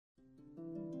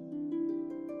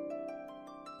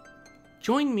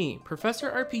Join me,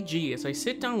 Professor RPG, as I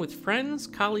sit down with friends,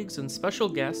 colleagues, and special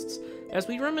guests as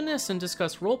we reminisce and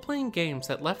discuss role-playing games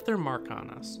that left their mark on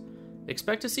us.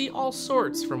 Expect to see all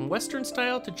sorts, from Western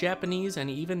style to Japanese and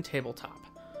even tabletop.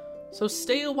 So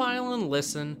stay a while and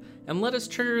listen, and let us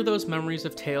trigger those memories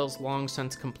of tales long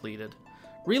since completed.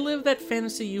 Relive that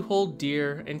fantasy you hold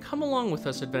dear, and come along with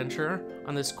us, adventurer,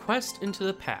 on this quest into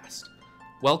the past.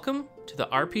 Welcome to the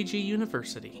RPG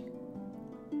University.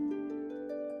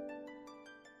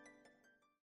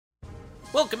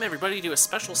 Welcome everybody to a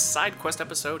special side quest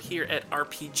episode here at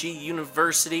RPG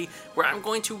University, where I'm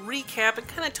going to recap and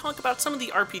kind of talk about some of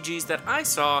the RPGs that I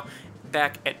saw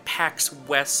back at PAX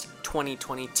West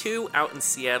 2022 out in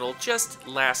Seattle just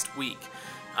last week.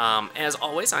 As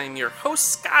always, I am your host,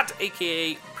 Scott,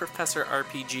 aka Professor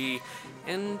RPG,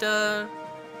 and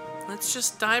let's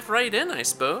just dive right in, I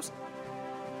suppose.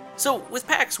 So, with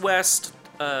PAX West,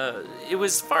 it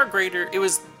was far greater,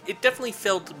 it definitely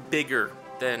felt bigger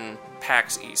than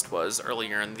PAX East was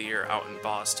earlier in the year out in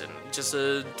Boston, just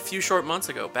a few short months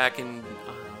ago, back in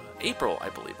April, I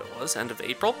believe it was, end of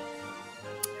April.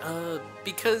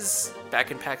 Because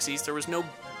back in PAX East there was no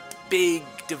big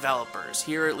developers.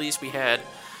 Here at least we had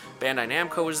Bandai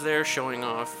Namco was there showing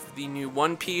off the new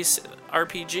One Piece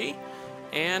RPG,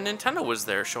 and Nintendo was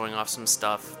there showing off some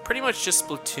stuff. Pretty much just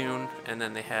Splatoon, and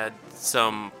then they had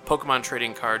some Pokemon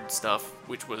trading card stuff,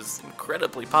 which was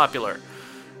incredibly popular.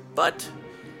 But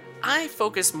I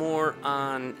focus more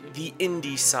on the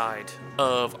indie side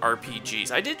of RPGs.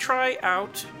 I did try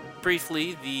out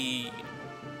briefly the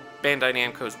Bandai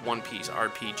Namco's One Piece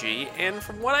RPG, and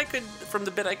from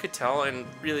the bit I could tell, and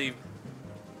really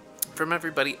from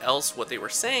everybody else, what they were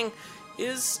saying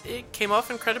is it came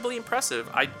off incredibly impressive.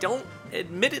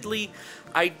 Admittedly,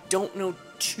 I don't know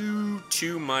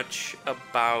too much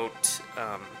about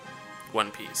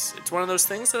One Piece. It's one of those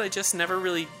things that I just never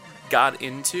really got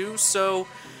into, so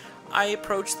I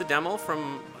approached the demo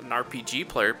from an RPG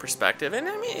player perspective, and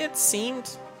I mean, it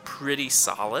seemed pretty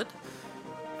solid.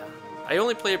 I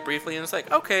only played it briefly, and it's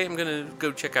like, okay, I'm gonna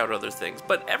go check out other things.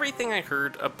 But everything I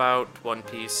heard about One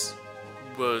Piece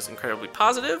was incredibly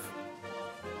positive,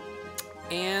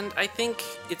 and I think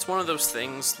it's one of those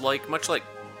things, much like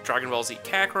Dragon Ball Z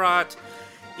Kakarot.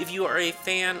 If you are a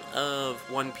fan of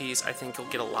One Piece, I think you'll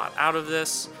get a lot out of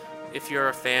this. If you're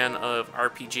a fan of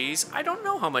RPGs, I don't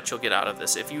know how much you'll get out of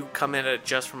this. If you come at it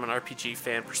just from an RPG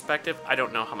fan perspective, I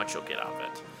don't know how much you'll get out of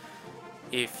it.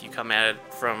 If you come at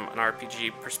it from an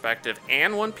RPG perspective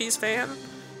and One Piece fan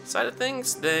side of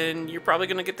things, then you're probably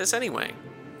going to get this anyway.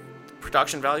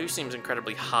 Production value seems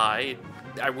incredibly high.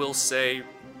 I will say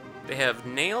they have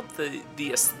nailed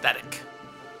the aesthetic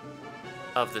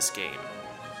of this game.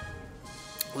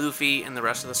 Luffy and the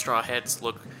rest of the Straw Hats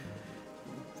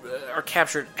are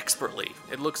captured expertly.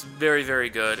 It looks very, very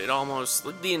good.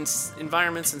 The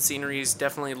environments and sceneries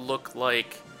definitely look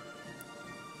like...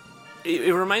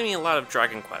 It reminded me a lot of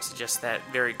Dragon Quest, just that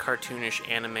very cartoonish,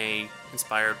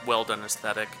 anime-inspired, well-done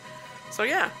aesthetic. So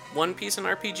yeah, One Piece and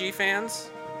RPG fans,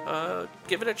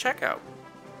 give it a check out.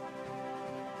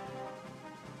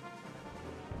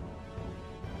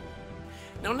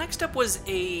 Now, next up was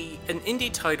an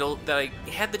indie title that I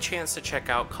had the chance to check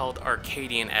out called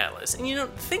Arcadian Atlas.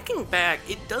 And thinking back,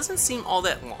 it doesn't seem all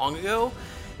that long ago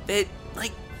that,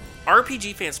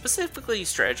 RPG fans, specifically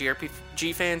strategy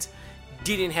RPG fans,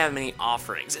 didn't have many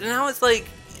offerings. And now it's like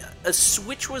a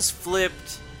switch was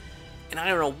flipped, and I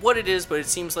don't know what it is, but it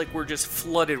seems like we're just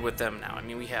flooded with them now. I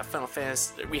mean, we have Final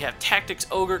Fantasy, we have Tactics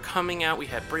Ogre coming out, we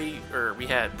had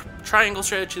Triangle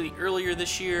Strategy earlier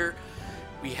this year,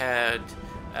 we had...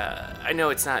 I know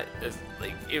it's not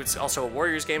it's also a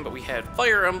Warriors game, but we had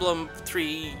Fire Emblem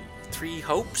Three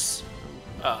Hopes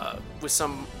with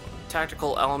some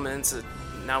tactical elements.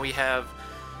 Now we have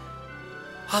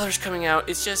others coming out.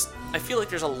 It's just, I feel like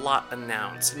there's a lot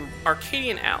announced, and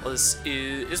Arcadian Atlas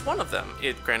is one of them.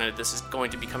 Granted, this is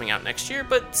going to be coming out next year,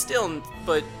 but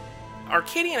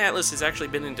Arcadian Atlas has actually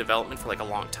been in development for a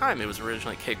long time. It was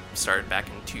originally kick-started back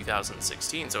in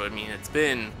 2016, so I mean, it's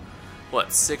been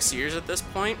 6 years at this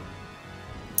point?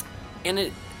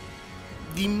 And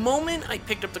the moment I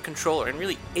picked up the controller, and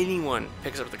really anyone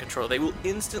picks up the controller, they will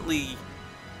instantly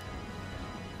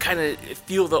kind of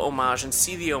feel the homage and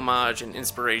see the homage and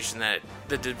inspiration that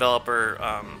the developer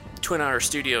Twin Otter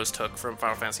Studios took from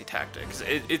Final Fantasy Tactics.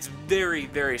 It's very,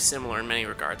 very similar in many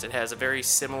regards. It has a very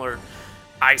similar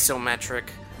isometric,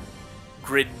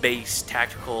 grid-based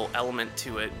tactical element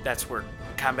to it. That's where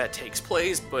combat takes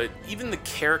place, but even the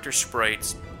character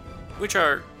sprites, which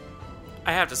are,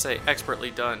 I have to say,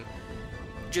 expertly done,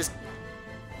 just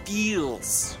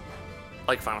feels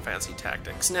like Final Fantasy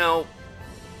Tactics. Now,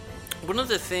 one of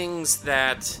the things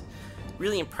that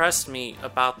really impressed me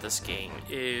about this game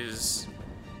is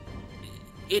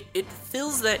it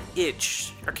fills that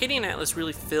itch. Arcadian Atlas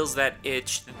really fills that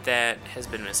itch that has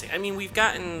been missing. I mean, we've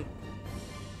gotten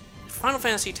Final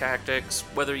Fantasy Tactics,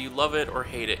 whether you love it or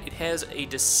hate it, it has a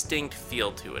distinct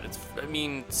feel to it. It's, I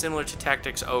mean, similar to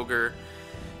Tactics Ogre.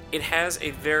 It has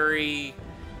a very...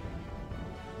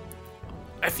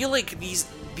 I feel like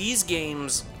these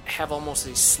games have almost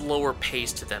a slower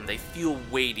pace to them. They feel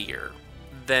weightier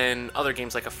than other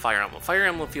games like a Fire Emblem. Fire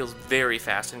Emblem feels very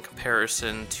fast in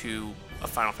comparison to a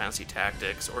Final Fantasy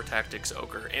Tactics or Tactics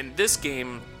Ogre. And this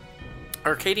game,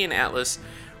 Arcadian Atlas,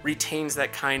 retains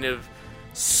that kind of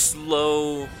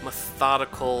slow,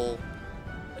 methodical,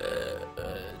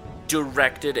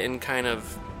 directed, and kind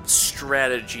of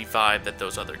strategy vibe that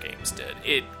those other games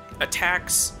did.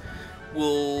 Attacks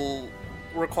will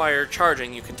require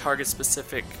charging. You can target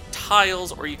specific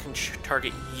tiles, or you can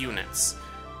target units.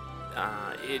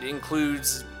 It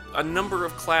includes a number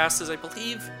of classes. I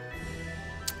believe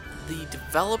the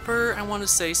developer, I want to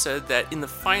say, said that in the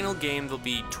final game there'll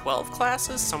be 12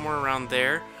 classes, somewhere around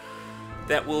there,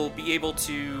 that will be able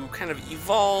to kind of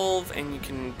evolve, and you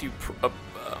can do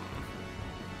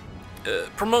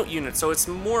promote units. So it's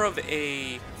more of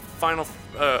a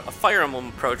Fire Emblem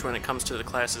approach when it comes to the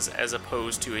classes, as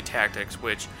opposed to a Tactics,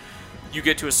 which you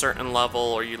get to a certain level,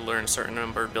 or you learn a certain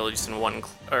number of abilities in one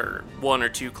or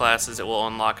two classes, it will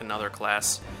unlock another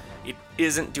class. It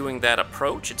isn't doing that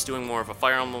approach. It's doing more of a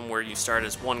Fire Emblem where you start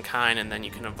as one kind and then you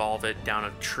can evolve it down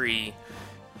a tree,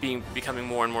 becoming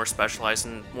more and more specialized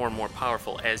and more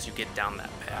powerful as you get down that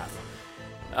path.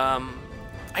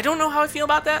 I don't know how I feel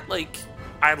about that. Like,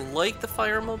 I like the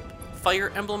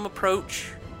Fire Emblem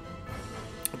approach,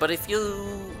 but I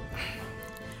feel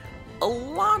a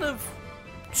lot of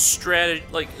strategy,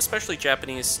 like especially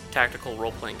Japanese tactical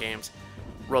role-playing games,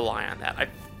 rely on that.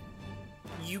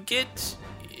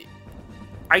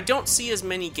 I don't see as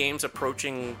many games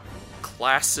approaching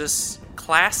class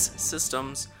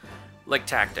systems like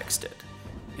Tactics did.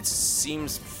 It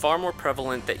seems far more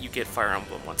prevalent that you get Fire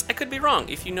Emblem ones. I could be wrong.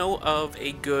 If you know of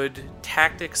a good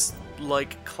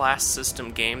Tactics-like class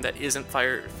system game that isn't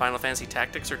Final Fantasy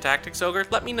Tactics or Tactics Ogre,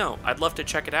 let me know. I'd love to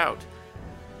check it out.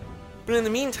 But in the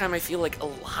meantime, I feel like a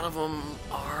lot of them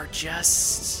are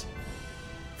just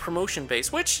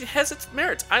promotion-based, which has its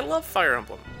merits. I love Fire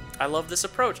Emblem. I love this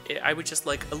approach. I would just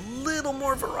like a little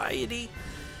more variety.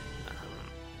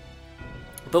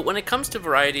 But when it comes to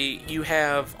variety, you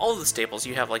have all of the staples.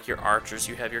 You have like your archers,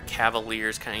 you have your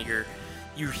cavaliers, kind of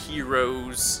your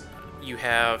heroes. You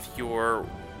have your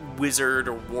wizard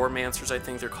or warmancers, I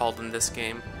think they're called in this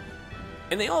game.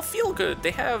 And they all feel good.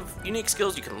 They have unique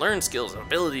skills. You can learn skills and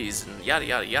abilities and yada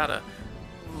yada yada.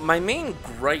 My main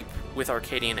gripe with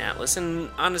Arcadian Atlas, and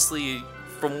honestly,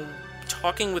 from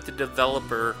talking with the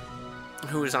developer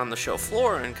who was on the show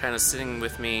floor and kind of sitting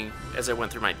with me as I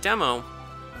went through my demo,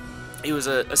 it was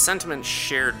a sentiment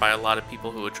shared by a lot of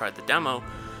people who had tried the demo,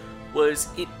 was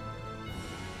it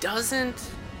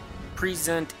doesn't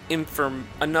present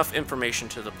enough information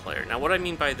to the player. Now, what I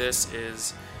mean by this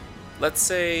is, let's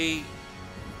say,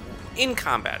 in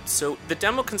combat. So the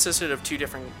demo consisted of two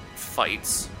different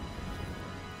fights,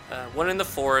 one in the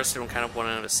forest and kind of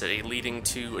one in a city, leading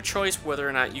to a choice whether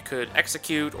or not you could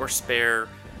execute or spare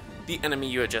the enemy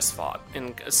you had just fought. In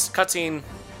a cutscene,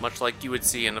 much like you would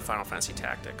see in the Final Fantasy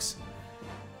Tactics.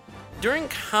 During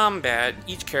combat,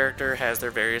 each character has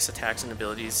their various attacks and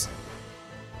abilities,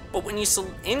 but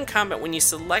in combat, when you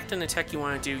select an attack you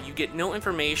want to do, you get no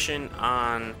information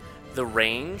on the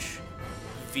range,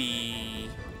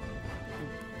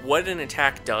 what an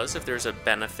attack does, if there's a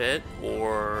benefit,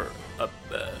 or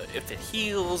if it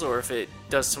heals, or if it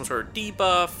does some sort of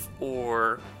debuff,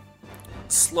 or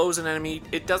slows an enemy.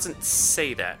 It doesn't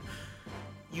say that.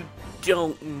 You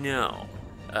don't know.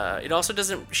 It also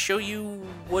doesn't show you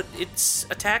what its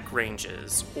attack range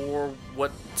is, or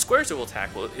what squares it will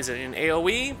attack. Well, is it an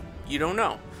AoE? You don't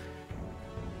know.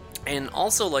 And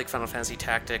also, like Final Fantasy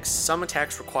Tactics, some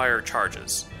attacks require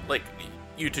charges, like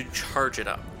you to charge it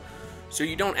up, so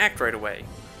you don't act right away.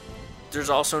 There's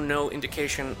also no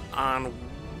indication on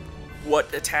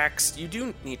what attacks you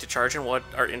do need to charge and what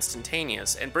are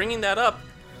instantaneous. And bringing that up,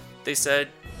 they said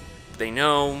they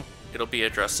know it'll be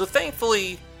addressed. So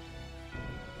thankfully,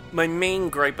 my main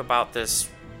gripe about this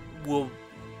will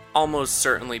almost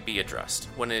certainly be addressed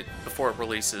before it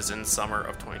releases in summer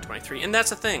of 2023. And that's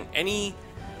the thing. Any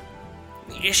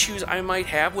issues I might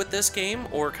have with this game,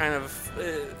 or kind of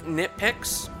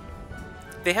nitpicks,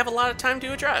 they have a lot of time to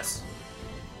address.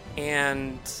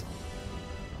 And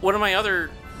one of my other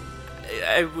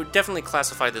I would definitely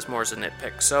classify this more as a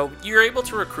nitpick. So you're able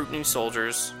to recruit new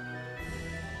soldiers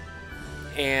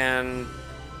and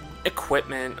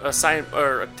equipment,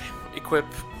 equip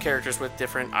characters with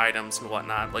different items and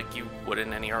whatnot, like you would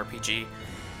in any RPG.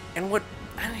 And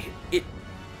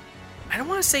I don't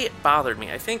want to say it bothered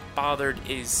me. I think bothered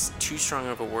is too strong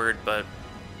of a word, but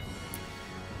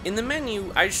in the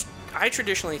menu, I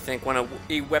traditionally think when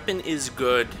a weapon is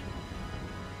good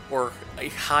or a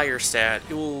higher stat,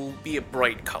 it will be a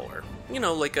bright color. You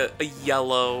know, like a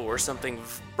yellow or something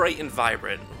bright and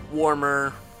vibrant.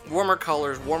 Warmer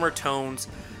colors, warmer tones,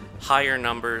 higher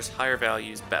numbers, higher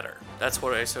values, better. That's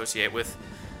what I associate with.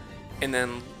 And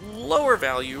then lower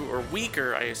value or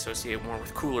weaker, I associate more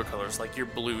with cooler colors, like your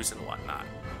blues and whatnot.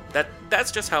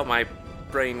 That's just how my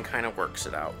brain kind of works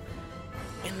it out.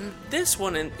 In this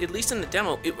one, at least in the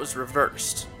demo, it was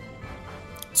reversed.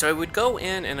 So I would go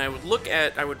in and I would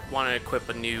want to equip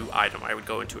a new item. I would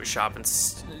go into a shop and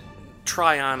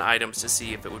try on items to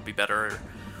see if it would be better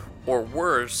or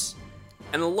worse.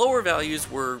 And the lower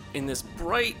values were in this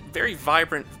bright, very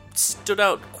vibrant, stood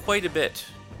out quite a bit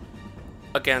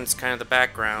against kind of the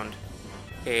background,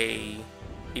 a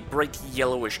bright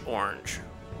yellowish orange,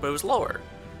 but it was lower.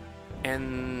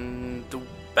 And the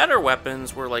better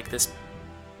weapons were like this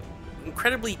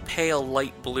incredibly pale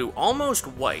light blue, almost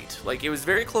white. Like, it was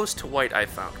very close to white, I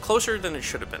found. Closer than it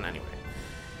should have been anyway.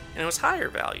 And it was higher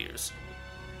values.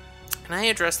 And I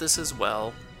addressed this as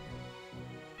well.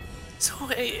 So,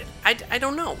 I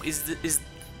don't know. Is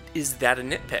that a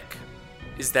nitpick?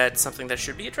 Is that something that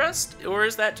should be addressed? Or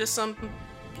is that just some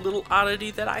little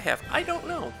oddity that I have? I don't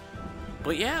know.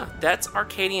 But yeah, that's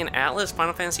Arcadian Atlas.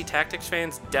 Final Fantasy Tactics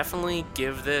fans, definitely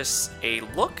give this a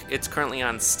look. It's currently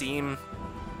on Steam.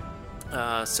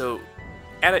 So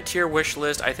add it to your wish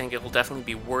list. I think it will definitely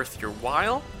be worth your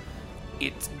while.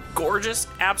 It's gorgeous,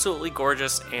 absolutely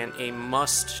gorgeous, and a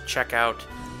must check out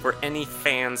for any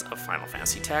fans of Final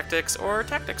Fantasy Tactics or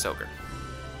Tactics Ogre.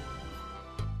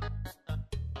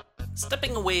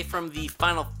 Stepping away from the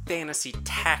Final Fantasy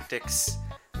Tactics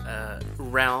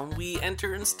realm, we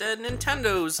enter instead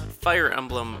Nintendo's Fire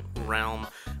Emblem realm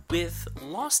with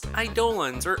Lost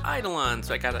Eidolons or Eidolons.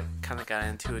 I got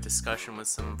into a discussion with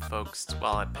some folks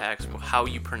while at PAX how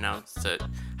you pronounce the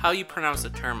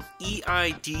term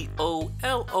Eidolons.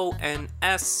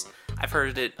 I've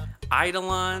heard it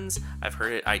Eidolons. I've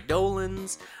heard it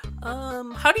Eidolons.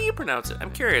 How do you pronounce it?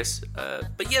 I'm curious.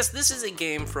 But yes, this is a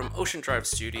game from Ocean Drive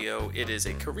Studio. It is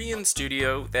a Korean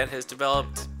studio that has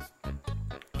developed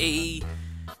a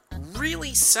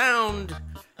really sound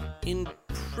in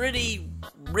pretty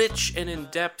rich and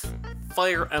in-depth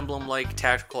Fire Emblem-like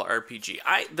tactical RPG.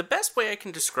 The best way I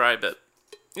can describe it,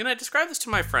 and I describe this to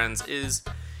my friends, is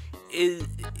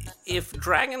if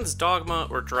Dragon's Dogma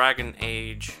or Dragon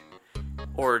Age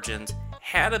Origins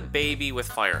had a baby with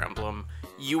Fire Emblem,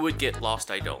 you would get Lost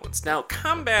Eidolons. Now,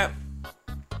 combat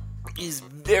is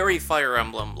very Fire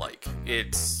Emblem-like.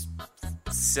 It's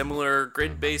similar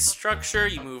grid-based structure.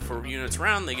 You move for units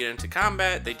around, they get into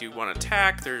combat, they do one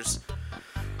attack, there's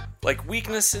like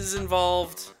weaknesses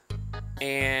involved,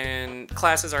 and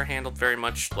classes are handled very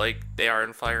much like they are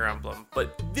in Fire Emblem.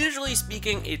 But visually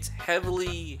speaking, it's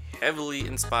heavily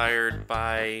inspired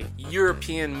by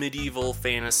European medieval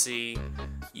fantasy.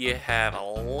 You have a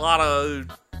lot of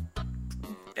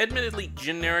admittedly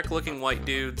generic looking white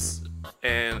dudes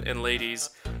and ladies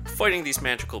fighting these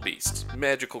magical beasts,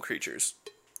 magical creatures.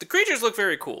 The creatures look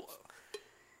very cool.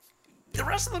 The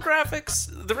rest of the graphics,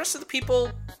 the rest of the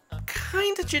people,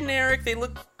 kind of generic. They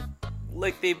look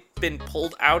like they've been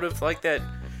pulled out of like that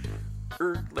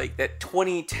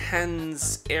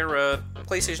 2010s era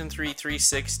PlayStation 3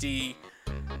 360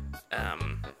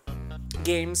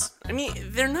 games. I mean,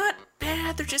 they're not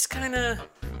bad. They're just kind of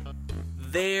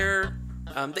there.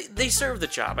 They serve the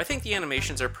job. I think the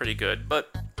animations are pretty good.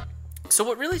 But so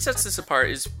what really sets this apart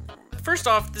is, first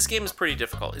off, this game is pretty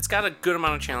difficult. It's got a good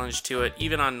amount of challenge to it,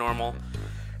 even on normal.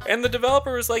 And the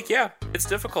developer is like, yeah, it's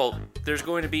difficult. There's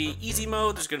going to be easy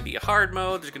mode, there's going to be a hard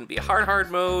mode, there's going to be a hard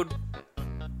mode.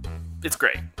 It's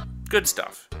great. Good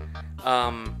stuff.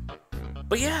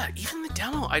 But yeah, even the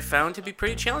demo I found to be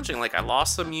pretty challenging. Like, I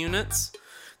lost some units.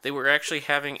 They were actually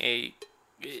having a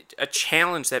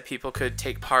challenge that people could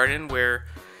take part in where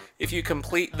if you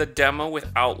complete the demo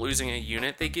without losing a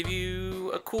unit, they give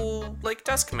you a cool, like,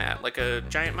 desk mat, like a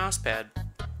giant mouse pad.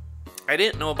 I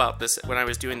didn't know about this when I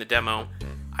was doing the demo.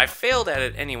 I failed at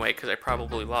it anyway because I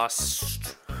probably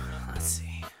lost, let's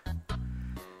see,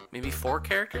 maybe 4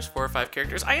 or 5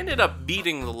 characters. I ended up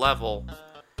beating the level,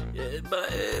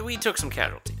 but we took some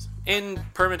casualties. And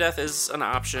permadeath is an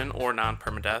option, or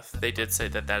non-permadeath. They did say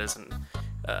that is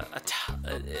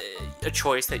a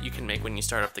choice that you can make when you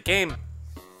start up the game.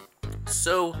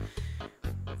 So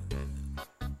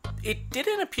it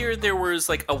didn't appear there was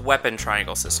like a weapon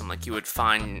triangle system like you would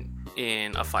find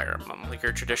in a Fire Emblem, like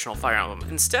your traditional Fire Emblem.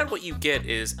 Instead, what you get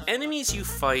is enemies you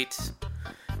fight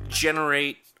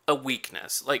generate a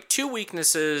weakness, like 2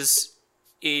 weaknesses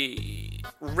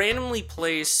randomly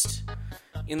placed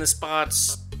in the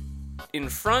spots in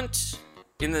front,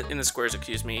 in the squares,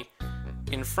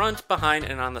 in front, behind,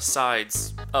 and on the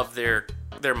sides of their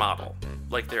model,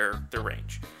 like their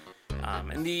range.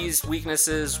 And these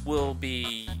weaknesses will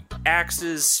be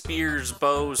axes, spears,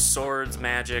 bows, swords,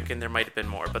 magic, and there might have been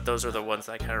more, but those are the ones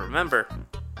that I kind of remember.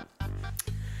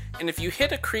 And if you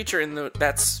hit a creature in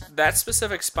that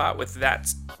specific spot with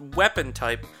that weapon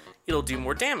type, it'll do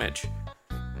more damage.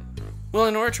 Well,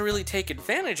 in order to really take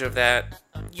advantage of that,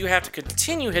 you have to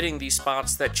continue hitting these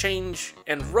spots that change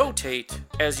and rotate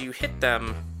as you hit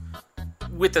them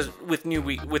with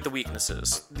the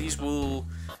weaknesses. These will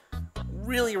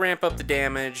really ramp up the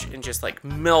damage and just like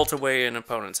melt away an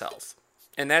opponent's health.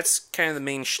 And that's kind of the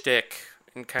main shtick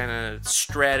and kind of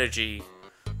strategy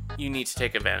you need to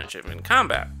take advantage of in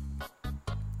combat.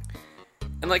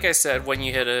 And like I said, when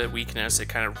you hit a weakness, it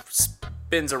kind of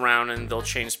spins around and they'll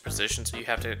change position, so you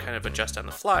have to kind of adjust on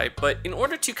the fly. But in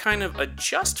order to kind of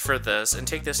adjust for this and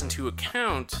take this into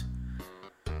account,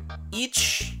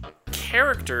 each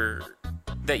character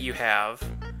that you have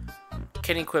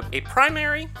can equip a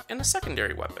primary and a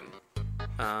secondary weapon.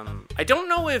 I don't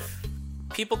know if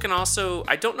people can also...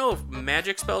 I don't know if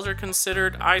magic spells are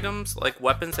considered items, like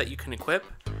weapons that you can equip.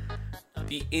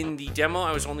 In the demo,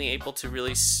 I was only able to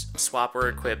really swap or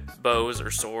equip bows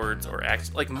or swords or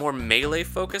like more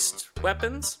melee-focused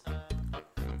weapons.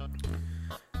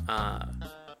 But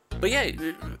yeah,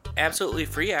 absolutely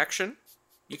free action.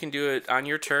 You can do it on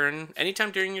your turn,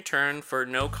 anytime during your turn for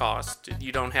no cost.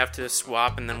 You don't have to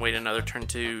swap and then wait another turn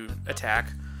to attack.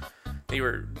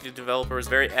 The developer was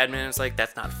very adamant. It's like,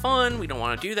 that's not fun. We don't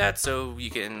want to do that. So you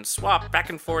can swap back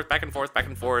and forth, back and forth, back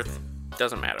and forth.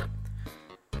 Doesn't matter.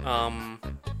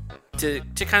 To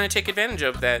kind of take advantage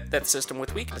of that system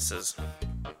with weaknesses.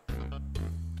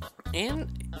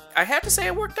 And I have to say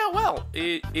it worked out well.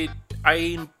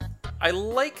 I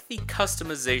like the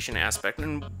customization aspect,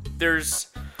 and there's,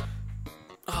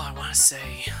 I want to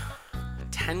say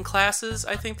 10 classes,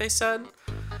 I think they said.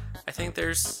 I think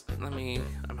there's, I'm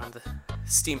on the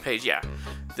Steam page, yeah.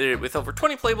 With over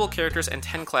 20 playable characters and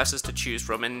 10 classes to choose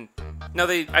from. And now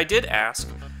I did ask,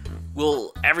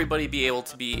 will everybody be able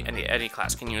to be any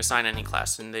class? Can you assign any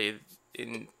class? And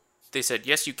they said,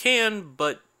 yes, you can,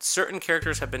 but certain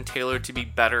characters have been tailored to be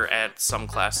better at some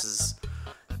classes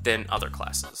than other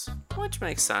classes. Which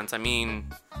makes sense. I mean,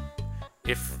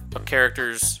 if a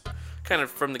character's kind of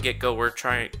from the get-go we're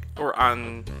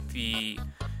on the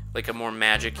like a more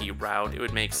magic-y route, it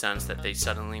would make sense that they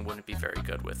suddenly wouldn't be very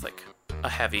good with like a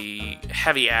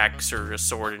heavy axe or a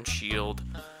sword and shield.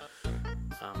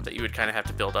 That you would kind of have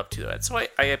to build up to that. So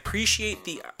I appreciate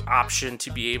the option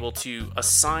to be able to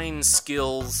assign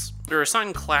skills or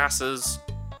assign classes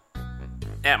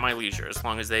at my leisure, as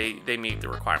long as they meet the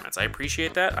requirements. I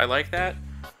appreciate that. I like that.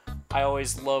 I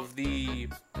always love the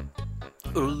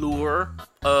allure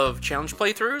of challenge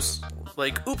playthroughs.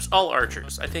 Like, oops, all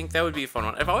archers. I think that would be a fun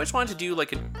one. I've always wanted to do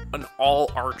like an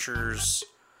all archers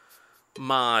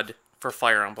mod for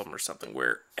Fire Emblem or something,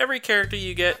 where every character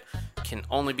you get can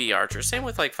only be archers. Same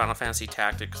with like Final Fantasy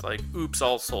Tactics, like oops,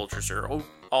 all soldiers or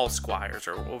all squires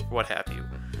or what have you.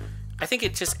 I think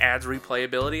it just adds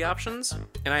replayability options,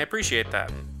 and I appreciate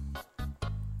that.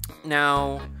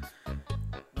 Now,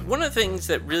 one of the things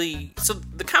that really... So,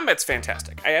 the combat's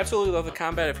fantastic. I absolutely love the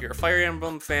combat. If you're a Fire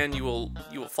Emblem fan, you will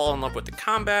fall in love with the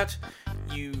combat.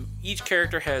 Each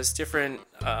character has different...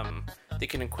 they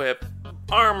can equip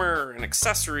armor and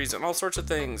accessories and all sorts of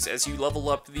things. As you level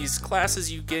up these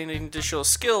classes, you gain additional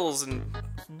skills and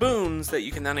boons that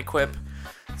you can then equip.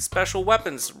 Special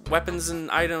weapons and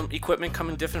equipment come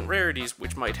in different rarities,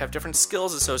 which might have different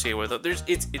skills associated with it.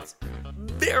 It's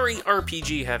very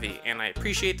RPG heavy, and I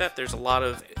appreciate that. There's a lot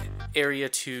of area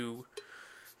to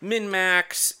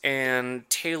min-max and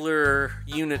tailor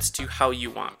units to how you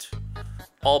want.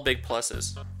 All big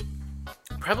pluses.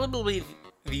 Probably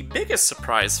the biggest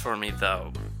surprise for me,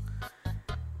 though,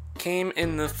 came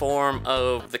in the form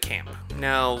of the camp.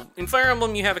 Now, in Fire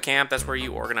Emblem, you have a camp. That's where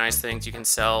you organize things. You can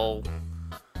sell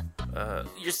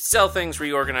things,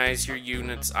 reorganize your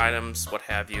units, items, what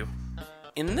have you.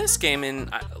 In this game, in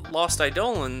Lost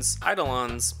Eidolons,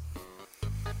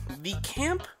 the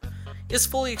camp is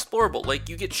fully explorable. Like,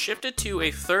 you get shifted to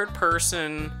a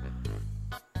third-person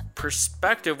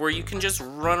perspective where you can just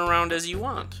run around as you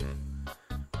want.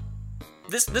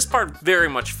 this part very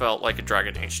much felt like a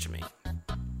Dragon Age to me.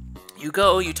 You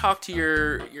go, you talk to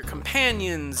your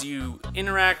companions, you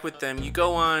interact with them, you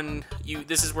go on,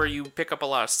 this is where you pick up a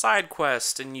lot of side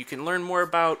quests, and you can learn more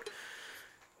about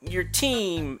your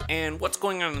team and what's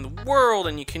going on in the world,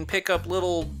 and you can pick up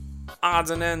little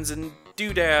odds and ends and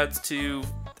doodads to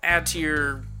add to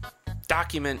your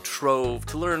document trove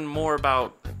to learn more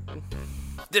about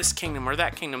this kingdom or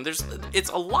that kingdom. It's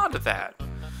a lot of that.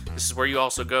 This is where you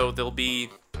also go. There'll be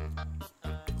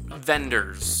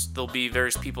vendors. There'll be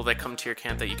various people that come to your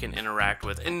camp that you can interact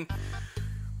with. And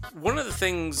one of the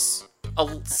things,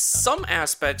 some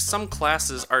aspects, some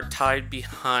classes are tied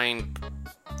behind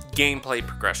gameplay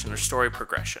progression or story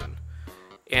progression.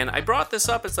 And I brought this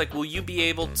up. It's like, will you be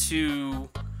able to...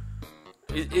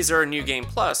 Is there a New Game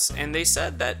Plus? And they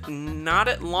said that not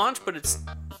at launch, but it's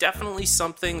definitely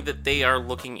something that they are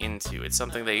looking into. It's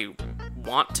something they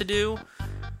want to do,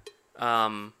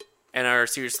 and are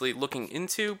seriously looking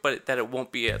into, but that it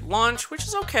won't be at launch, which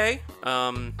is okay.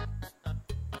 That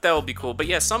will be cool. But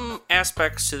yeah, some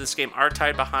aspects to this game are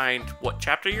tied behind what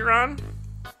chapter you're on.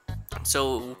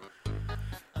 So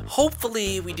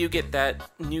hopefully we do get that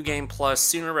New Game Plus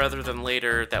sooner rather than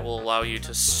later that will allow you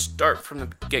to start from the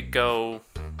get-go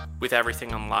with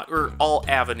everything unlocked, or all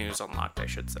avenues unlocked, I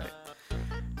should say.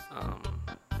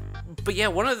 But yeah,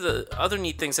 one of the other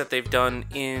neat things that they've done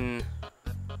in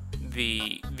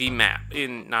the map,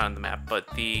 not in the map, but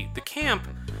the camp,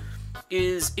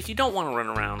 is if you don't want to run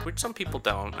around, which some people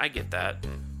don't, I get that,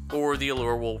 or the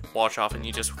allure will wash off and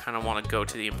you just kind of want to go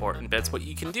to the important bits, what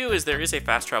you can do is there is a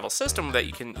fast travel system that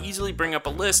you can easily bring up a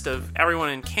list of everyone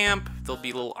in camp. There'll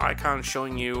be little icons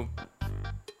showing you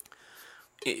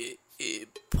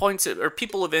points or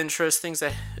people of interest, things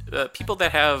that people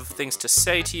that have things to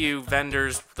say to you,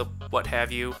 vendors, what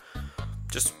have you.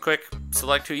 Just quick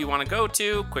select who you want to go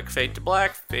to, quick fade to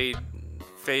black, fade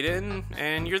in,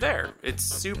 and you're there. It's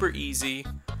super easy.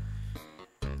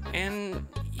 And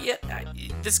yeah,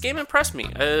 this game impressed me.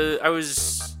 I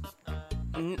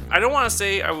don't want to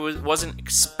say I wasn't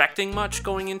expecting much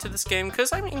going into this game,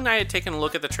 because I had taken a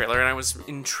look at the trailer and I was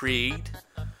intrigued.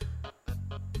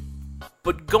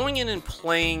 But going in and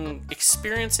playing,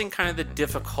 experiencing kind of the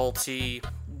difficulty,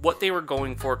 what they were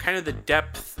going for, kind of the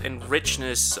depth and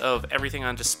richness of everything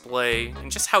on display,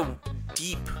 and just how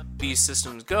deep these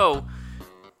systems go,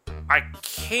 I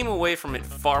came away from it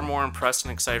far more impressed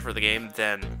and excited for the game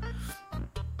than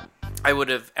I would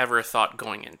have ever thought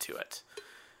going into it.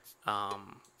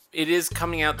 It is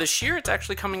coming out this year. It's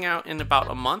actually coming out in about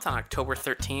a month, on October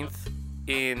 13th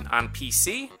on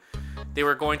PC. They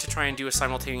were going to try and do a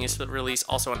simultaneous release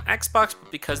also on Xbox,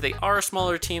 but because they are a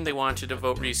smaller team, they wanted to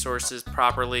devote resources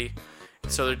properly.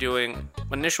 So they're doing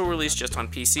initial release just on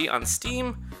PC, on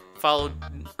Steam, followed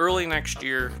early next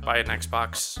year by an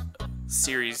Xbox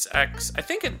Series X. I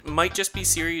think it might just be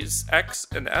Series X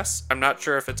and S. I'm not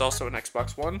sure if it's also an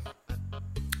Xbox One.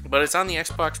 But it's on the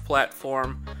Xbox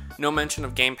platform. No mention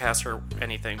of Game Pass or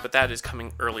anything, but that is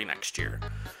coming early next year.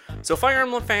 So Fire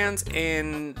Emblem fans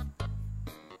and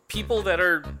people that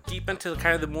are deep into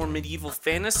kind of the more medieval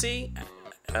fantasy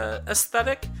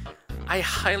aesthetic, I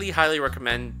highly, highly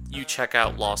recommend you check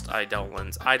out Lost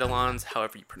Eidolons. Eidolons,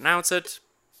 however you pronounce it.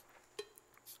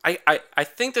 I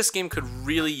think this game could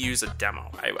really use a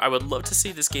demo. I would love to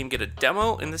see this game get a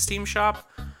demo in the Steam shop.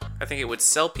 I think it would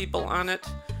sell people on it.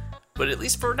 But at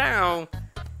least for now,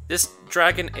 this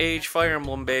Dragon Age Fire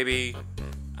Emblem baby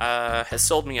has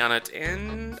sold me on it,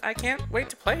 and I can't wait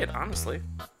to play it, honestly.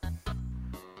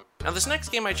 Now, this next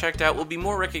game I checked out will be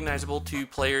more recognizable to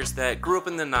players that grew up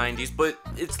in the 90s, but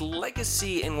its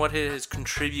legacy and what it has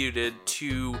contributed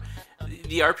to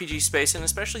the RPG space, and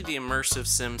especially the immersive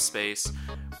sim space,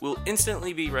 will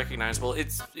instantly be recognizable.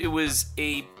 It was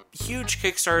a huge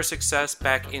Kickstarter success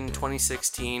back in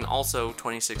 2016, also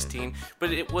 2016,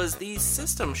 but it was the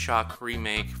System Shock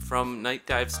remake from Night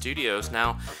Dive Studios.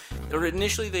 Now,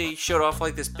 initially they showed off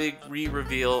like this big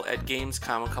re-reveal at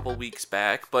Gamescom a couple weeks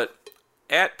back, but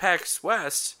at PAX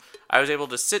West, I was able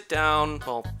to sit down,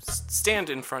 stand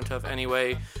in front of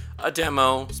anyway, a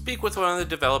demo, speak with one of the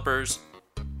developers,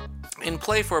 and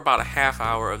play for about a half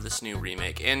hour of this new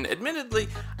remake. And admittedly,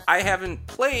 I haven't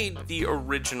played the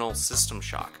original System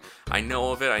Shock. I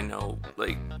know of it, I know,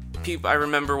 I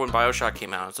remember when BioShock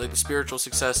came out, it's like the spiritual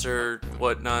successor,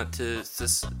 whatnot, to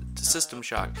System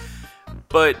Shock.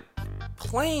 But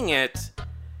playing it,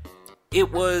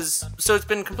 it's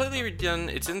been completely redone,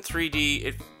 it's in 3D,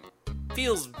 it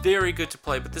feels very good to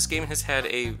play, but this game has had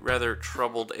a rather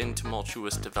troubled and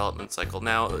tumultuous development cycle.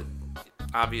 Now,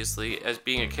 obviously, as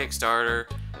being a Kickstarter,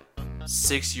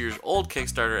 6 years old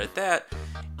Kickstarter at that,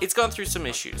 it's gone through some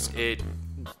issues.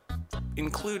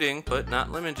 including, but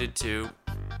not limited to,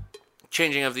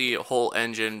 changing of the whole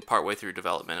engine partway through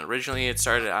development. Originally, it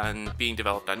started on being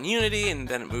developed on Unity, and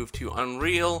then it moved to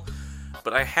Unreal.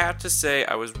 But I have to say,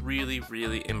 I was really,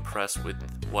 really impressed with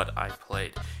what I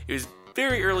played. It was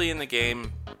very early in the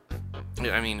game.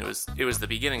 I mean, it was the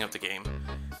beginning of the game.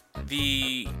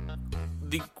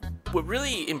 What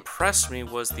really impressed me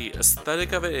was the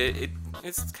aesthetic of it.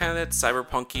 It's kind of that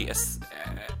cyberpunky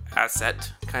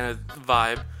asset kind of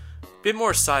vibe. A bit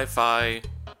more sci-fi,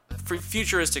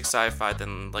 futuristic sci-fi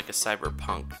than like a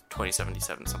cyberpunk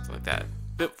 2077, something like that.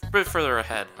 Bit further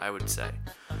ahead, I would say.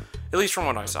 At least from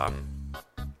what I saw.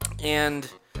 And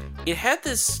it had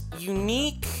this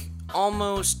unique,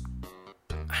 almost...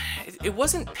 It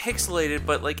wasn't pixelated,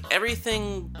 but like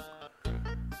everything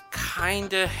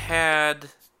kinda had...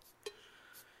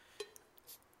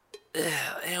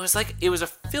 It was a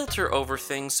filter over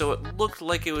things, so it looked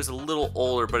like it was a little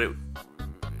older, but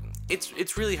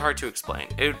it's really hard to explain.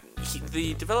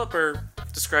 The developer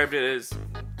described it as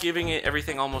giving it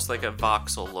everything almost like a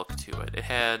voxel look to it. It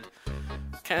had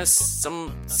kind of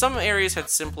some areas had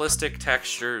simplistic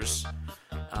textures,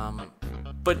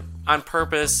 but on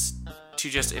purpose to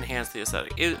just enhance the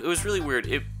aesthetic. It was really weird.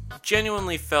 It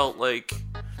genuinely felt like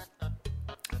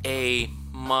a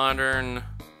modern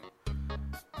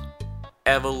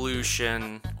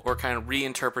evolution or kind of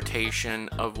reinterpretation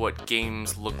of what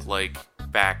games looked like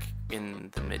back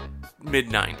in the mid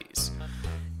 90s.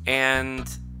 And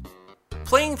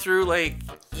playing through, like,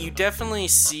 you definitely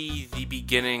see the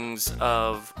beginnings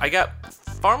of... I got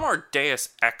far more Deus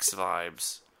Ex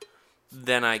vibes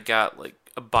than I got, like,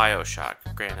 a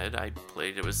BioShock. Granted,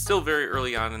 it was still very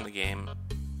early on in the game.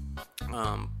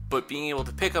 But being able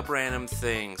to pick up random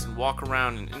things and walk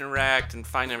around and interact and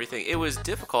find everything, it was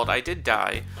difficult. I did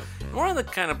die. And one of the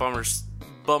kind of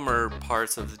bummer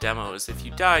parts of the demo is if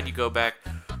you died, you go back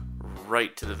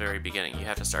right to the very beginning. You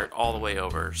have to start all the way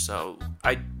over. So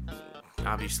I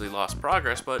obviously lost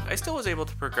progress, but I still was able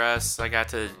to progress. I got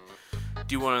to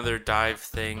do one of their dive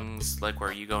things, like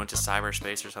where you go into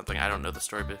cyberspace or something. I don't know the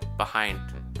story behind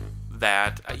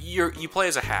that. You play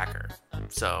as a hacker,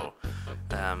 so...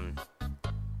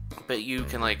 but you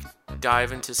can like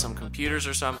dive into some computers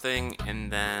or something, and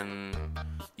then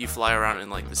you fly around in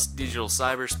like this digital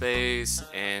cyberspace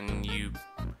and you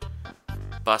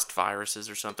bust viruses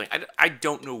or something. I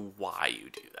don't know why you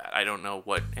do that. I don't know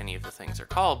what any of the things are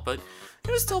called, but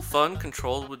it was still fun,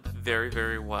 controlled very,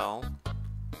 very well.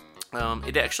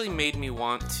 It actually made me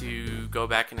want to go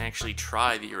back and actually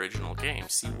try the original game,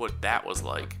 see what that was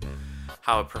like,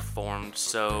 how it performed.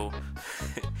 So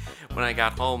when I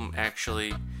got home,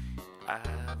 actually,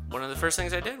 one of the first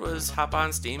things I did was hop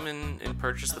on Steam and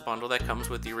purchase the bundle that comes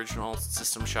with the original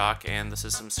System Shock and the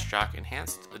System Shock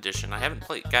Enhanced Edition. I haven't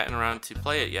gotten around to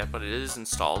play it yet, but it is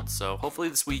installed, so hopefully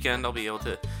this weekend I'll be able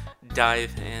to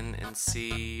dive in and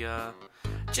see,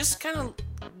 just kind of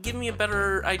give me a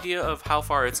better idea of how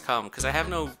far it's come, because I have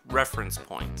no reference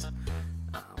point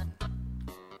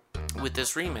with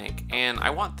this remake, and I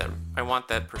want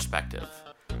that perspective.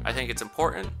 I think it's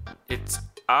important. It's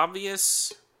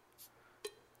obvious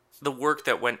the work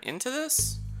that went into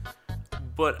this,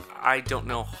 but I don't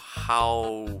know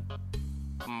how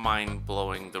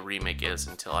mind-blowing the remake is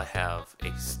until I have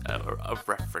a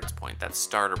reference point, that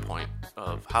starter point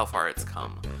of how far it's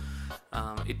come.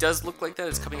 It does look like that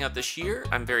it's coming out this year.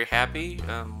 I'm very happy.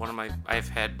 I've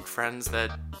had friends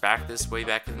that backed this way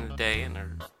back in the day and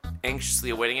are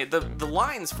anxiously awaiting it. The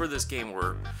lines for this game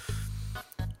were...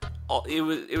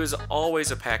 It was always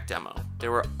a packed demo.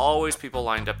 There were always people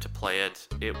lined up to play it.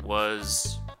 It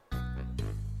was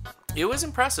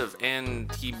impressive,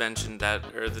 and he mentioned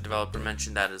that, or the developer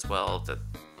mentioned that as well, that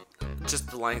just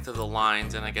the length of the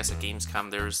lines. And I guess at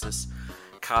Gamescom there was this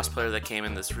cosplayer that came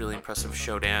in, this really impressive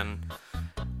Shodan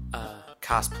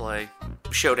cosplay.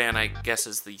 Shodan, I guess,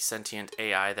 is the sentient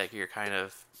AI that you're kind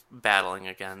of battling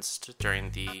against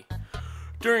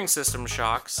during System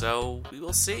Shock, so we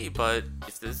will see. But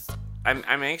I'm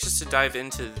anxious to dive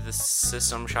into the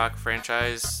System Shock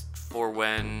franchise for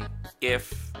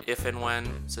if and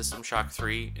when System Shock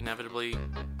 3 inevitably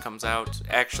comes out,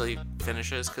 actually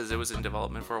finishes, because it was in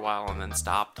development for a while and then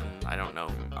stopped, and I don't know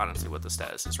honestly what the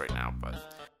status is right now, but...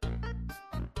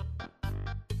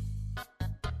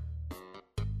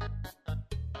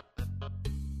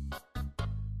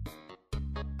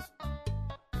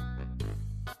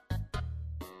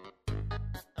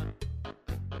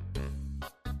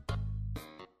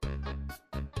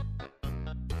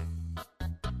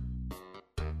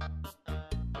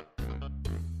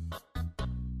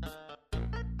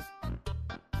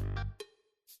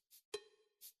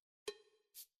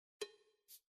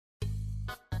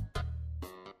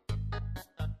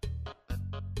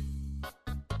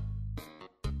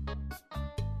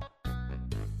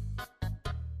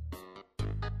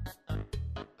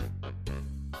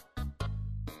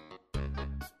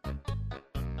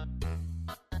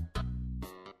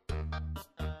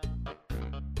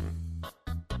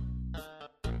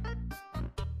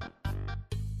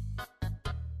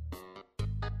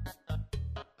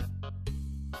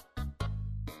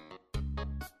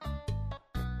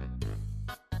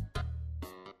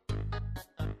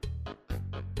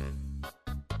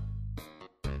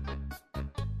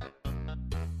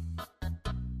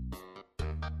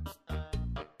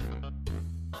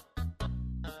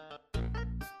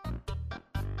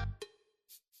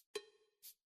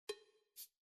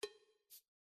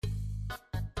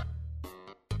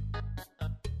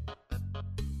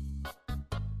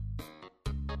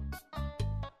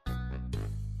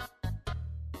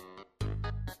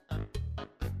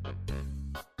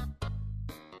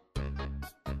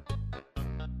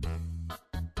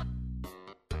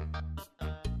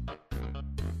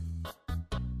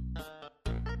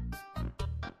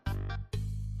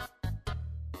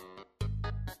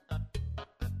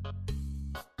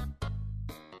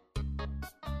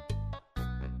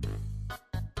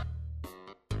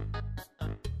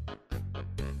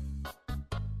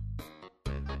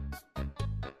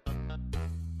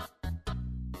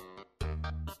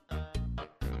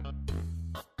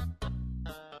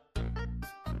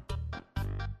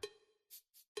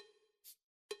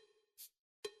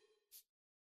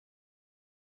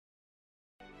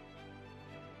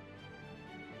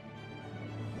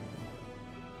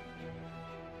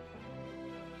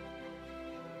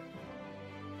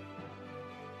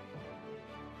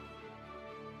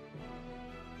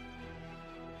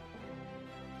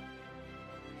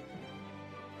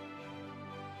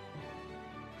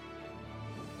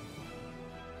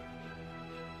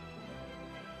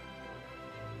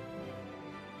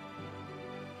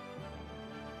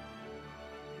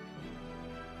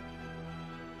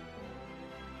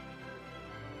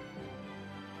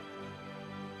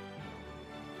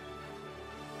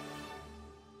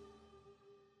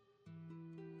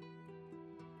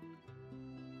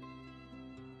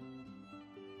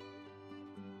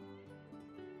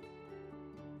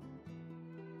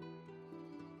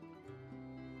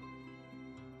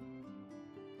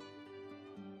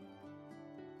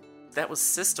 that was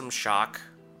System Shock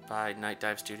by Night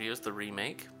Dive Studios, the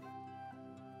remake.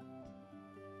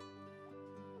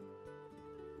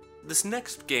 This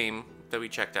next game that we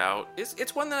checked out,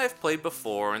 it's one that I've played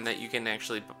before and that you can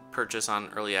actually purchase on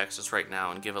Early Access right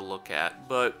now and give a look at,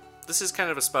 but this is kind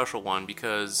of a special one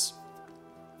because,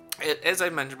 as I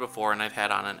mentioned before and I've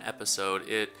had on an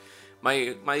episode,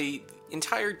 my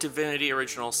entire Divinity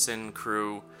Original Sin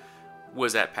crew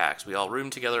was at PAX. We all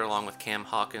roomed together along with Cam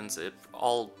Hawkins,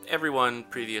 everyone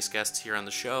previous guests here on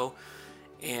the show,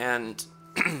 and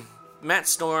Matt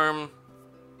Storm,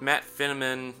 Matt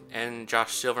Finneman, and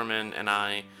Josh Silverman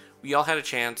and we all had a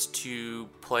chance to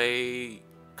play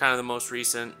kind of the most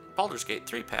recent Baldur's Gate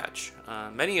 3 patch.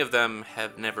 Many of them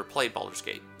have never played Baldur's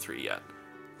Gate 3 yet.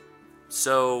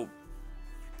 So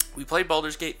we played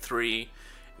Baldur's Gate 3, and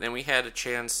then we had a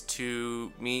chance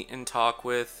to meet and talk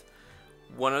with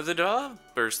one of the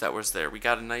developers that was there. We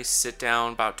got a nice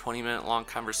sit-down, about 20-minute long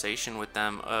conversation with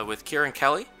them, with Kieran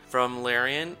Kelly from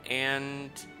Larian, and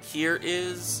here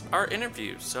is our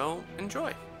interview, so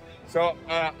enjoy. So,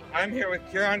 I'm here with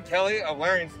Kieran Kelly of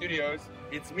Larian Studios.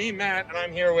 It's me, Matt, and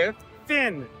I'm here with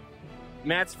Finn,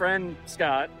 Matt's friend,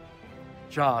 Scott,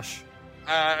 Josh.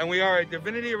 And we are a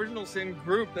Divinity Original Sin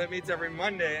group that meets every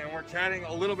Monday, and we're chatting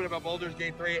a little bit about Baldur's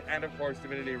Gate 3 and, of course,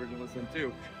 Divinity Original Sin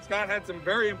 2. Scott had some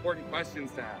very important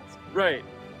questions to ask. Right.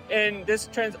 And this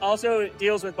trend also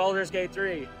deals with Baldur's Gate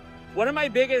 3. One of my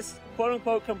biggest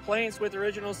quote-unquote complaints with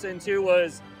Original Sin 2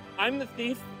 was, I'm the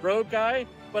thief rogue guy,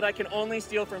 but I can only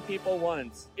steal from people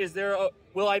once.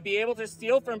 Will I be able to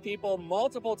steal from people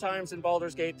multiple times in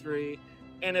Baldur's Gate 3?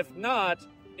 And if not,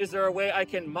 is there a way I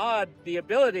can mod the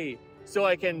ability so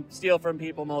I can steal from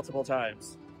people multiple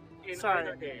times in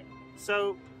either game?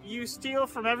 So you steal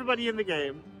from everybody in the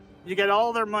game, you get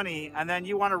all their money, and then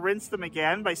you want to rinse them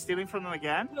again by stealing from them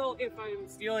again? Well, if I'm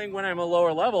stealing when I'm a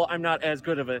lower level, I'm not as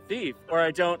good of a thief, or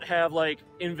I don't have, like,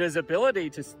 invisibility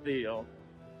to steal.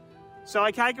 So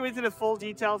I can't go into the full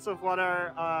details of what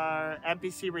our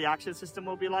NPC reaction system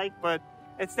will be like, but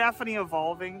it's definitely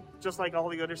evolving, just like all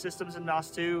the other systems in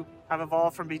DOS 2 have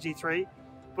evolved from BG3.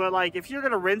 But like, if you're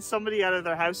going to rinse somebody out of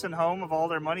their house and home of all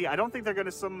their money, I don't think they're going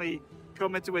to suddenly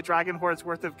come into a Dragon Hoard's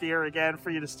worth of gear again for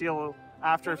you to steal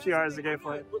after a few hours of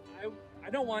gameplay.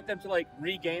 I don't want them to, like,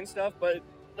 regain stuff, but,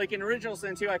 like, in Original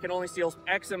Sin 2, I can only steal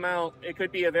X amount. It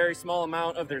could be a very small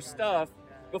amount of their stuff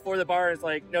before the bar is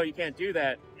like, no, you can't do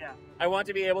that. Yeah. I want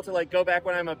to be able to, like, go back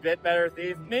when I'm a bit better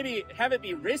thief. Maybe have it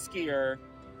be riskier,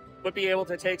 but be able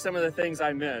to take some of the things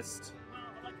I missed.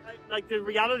 Like, the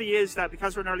reality is that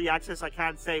because we're in early access, I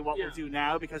can't say what we'll do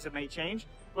now because it may change.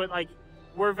 But, like,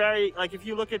 we're very, like, if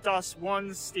you look at DOS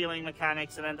 1's stealing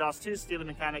mechanics and then DOS 2's stealing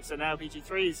mechanics and now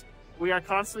BG3's, we are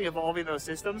constantly evolving those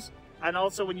systems. And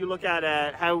also when you look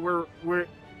at how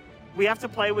we have to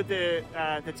play with the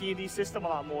D&D system a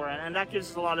lot more, and that gives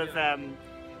us a lot of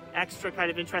extra kind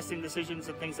of interesting decisions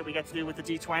and things that we get to do with the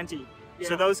D20. Yeah.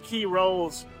 So those key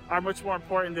roles are much more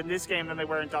important in this game than they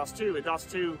were in DOS 2. In DOS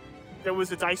 2, there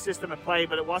was a dice system at play,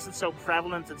 but it wasn't so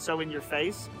prevalent and so in your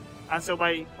face. And so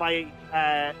by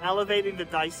elevating the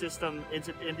dice system in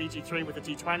BG3 with the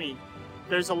D20,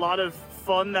 there's a lot of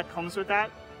fun that comes with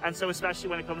that. And so especially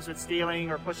when it comes with stealing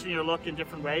or pushing your luck in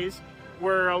different ways,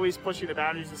 we're always pushing the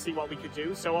boundaries to see what we could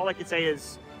do. So all I could say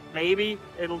is maybe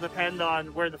it'll depend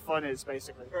on where the fun is,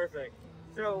 basically. Perfect.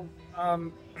 So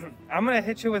I'm going to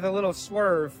hit you with a little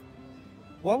swerve.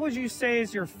 What would you say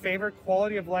is your favorite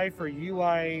quality of life or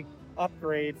UI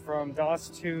upgrade from DOS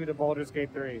 2 to Baldur's Gate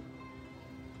 3?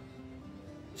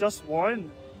 Just one.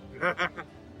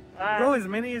 Go as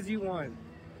many as you want.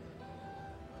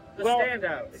 The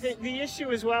standouts. The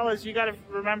issue as well is you got to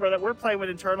remember that we're playing with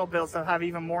internal builds that have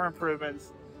even more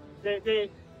improvements. The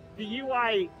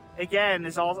UI again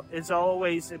is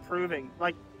always improving.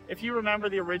 Like if you remember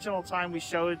the original time we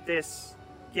showed this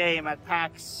game at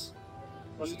PAX,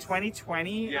 was it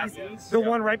 2020? Yes. The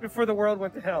one right before the world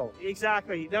went to hell.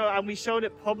 Exactly. No, and we showed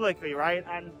it publicly, right?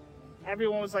 And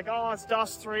everyone was like, "Oh, it's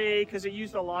DOS 3," because it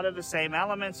used a lot of the same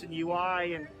elements in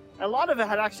UI, and a lot of it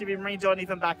had actually been redone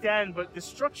even back then, but the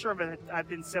structure of it had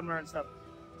been similar and stuff.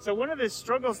 So one of the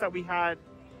struggles that we had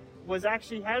was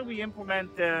actually how do we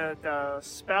implement the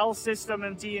spell system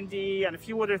in D&D and a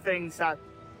few other things that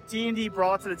D&D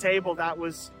brought to the table that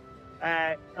was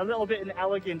a little bit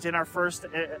inelegant in our first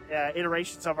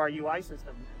iterations of our UI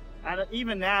system. And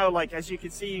even now, like as you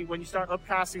can see, when you start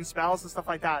upcasting spells and stuff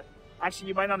like that, actually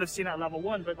you might not have seen it at level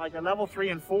 1, but like at level 3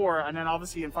 and 4, and then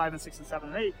obviously in 5 and 6 and 7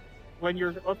 and 8, when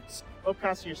you're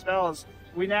upcasting your spells,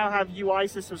 we now have UI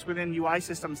systems within UI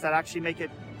systems that actually make it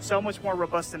so much more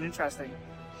robust and interesting.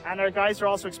 And our guys are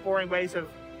also exploring ways of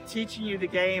teaching you the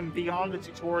game beyond the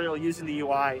tutorial using the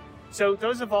UI. So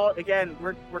those evolve again.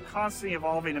 We're constantly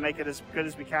evolving to make it as good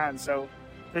as we can. So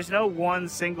there's no one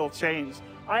single change.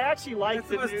 I actually like That's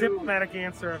the most diplomatic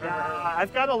answer I've ever heard.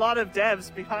 I've got a lot of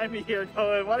devs behind me here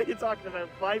going, "What are you talking about?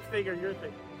 My thing or your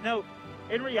thing?" No,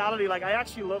 in reality, like I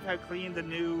actually love how clean the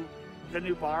new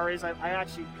bar is. I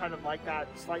actually kind of like that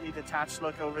slightly detached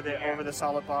look over the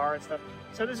solid bar and stuff.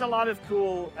 So there's a lot of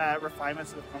cool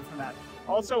refinements that have come from that.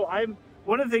 Also,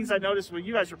 one of the things I noticed when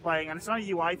you guys were playing, and it's not a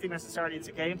UI thing necessarily, it's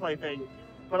a gameplay thing,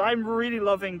 but I'm really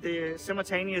loving the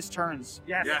simultaneous turns.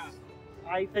 Yes.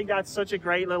 I think that's such a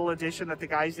great little addition that the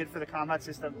guys did for the combat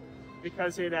system,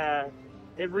 because it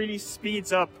really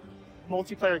speeds up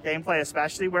multiplayer gameplay,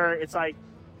 especially where it's like,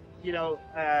 you know,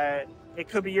 it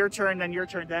could be your turn, then your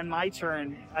turn, then my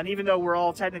turn. And even though we're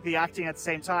all technically acting at the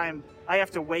same time, I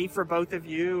have to wait for both of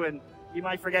you, and you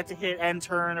might forget to hit end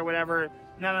turn or whatever.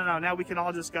 No. Now we can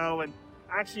all just go, and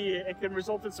actually it can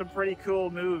result in some pretty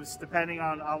cool moves depending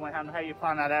on how you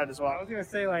plan that out as well. I was going to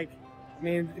say, like, I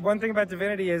mean, one thing about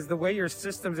Divinity is the way your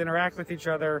systems interact with each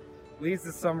other leads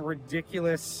to some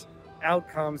ridiculous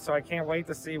outcomes, so I can't wait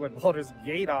to see what Baldur's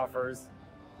Gate offers.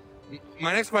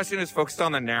 My next question is focused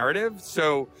on the narrative.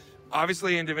 So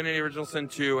obviously in Divinity Original Sin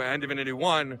 2 and Divinity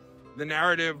 1, the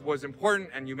narrative was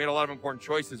important and you made a lot of important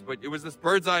choices, but it was this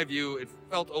bird's eye view. It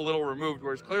felt a little removed,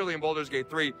 whereas clearly in Baldur's Gate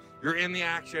 3, you're in the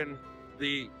action.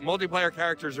 The multiplayer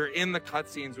characters are in the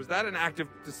cutscenes. Was that an active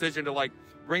decision to like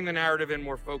bring the narrative in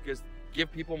more focused,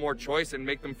 give people more choice, and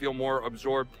make them feel more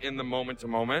absorbed in the moment to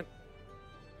moment?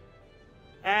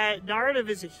 Narrative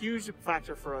is a huge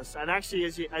factor for us, and actually,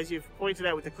 as you've pointed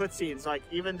out with the cutscenes, like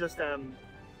even just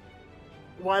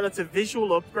while it's a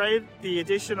visual upgrade, the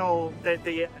addition of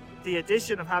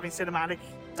having cinematic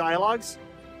dialogues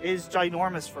is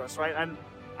ginormous for us, right?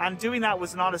 And doing that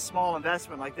was not a small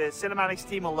investment. Like the cinematics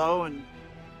team alone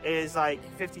is like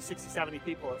 50, 60, 70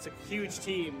 people. It's a huge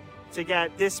team to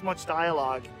get this much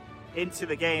dialogue into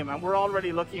the game, and we're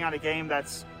already looking at a game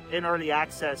that's in early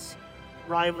access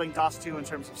rivaling DOS 2 in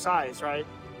terms of size, right?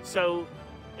 So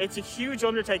it's a huge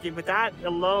undertaking, but that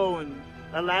alone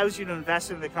allows you to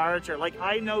invest in the character. Like,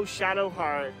 I know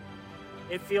Shadowheart,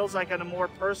 it feels like on a more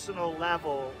personal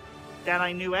level than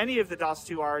I knew any of the DOS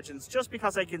 2 origins, just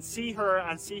because I can see her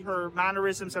and see her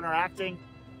mannerisms and her acting.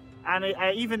 And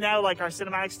even now, like, our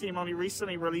cinematics team only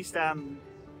recently released,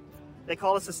 they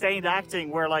call it sustained acting,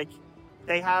 where like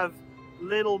they have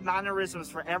little mannerisms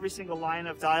for every single line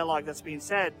of dialogue that's being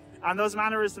said. And those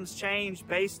mannerisms change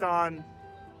based on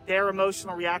their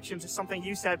emotional reaction to something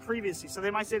you said previously. So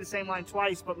they might say the same line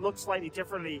twice, but look slightly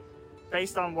differently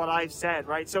based on what I've said,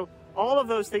 right? So all of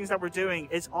those things that we're doing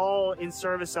is all in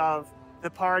service of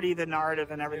the party, the narrative,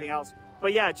 and everything else.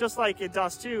 But yeah, just like in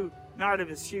DOS 2,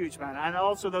 narrative is huge, man. And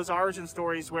also those origin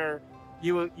stories where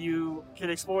you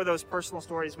can explore those personal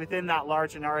stories within that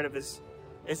larger narrative is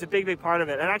a big part of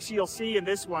it. And actually, you'll see in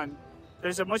this one,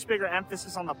 there's a much bigger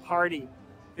emphasis on the party.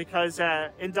 Because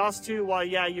in DOS 2, while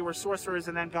yeah, you were sorcerers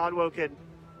and then Godwoken,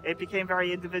 it became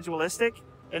very individualistic.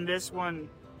 In this one,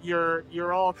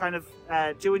 you're all kind of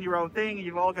doing your own thing, and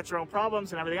you've all got your own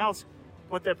problems and everything else.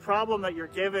 But the problem that you're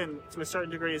given to a certain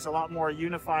degree is a lot more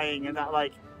unifying, and that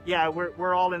like, yeah,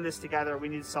 we're all in this together. We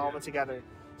need to solve it together.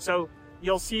 So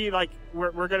you'll see, like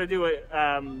we're going to do it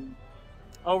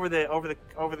over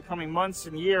the coming months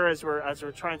and year as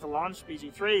we're trying to launch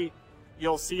BG3.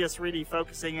 You'll see us really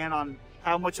focusing in on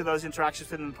how much of those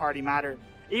interactions within the party matter.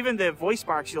 Even the voice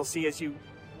sparks you'll see as you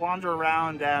wander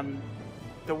around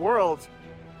the world,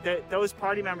 those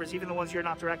party members, even the ones you're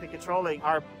not directly controlling,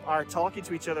 are talking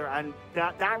to each other, and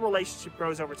that relationship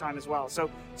grows over time as well.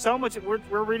 So much,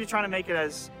 we're really trying to make it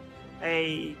as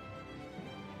a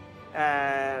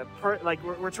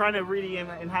we're trying to really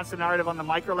enhance the narrative on the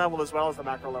micro level as well as the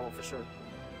macro level, for sure.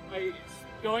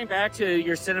 Going back to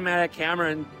your cinematic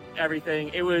camera and everything,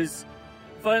 it was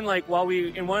fun. Like while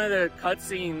in one of the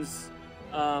cutscenes,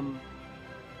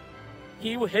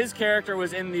 his character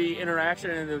was in the interaction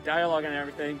and the dialogue and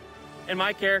everything, and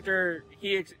my character,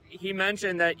 he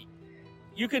mentioned that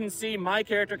you can see my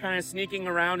character kind of sneaking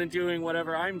around and doing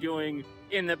whatever I'm doing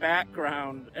in the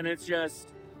background, and it's just,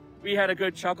 we had a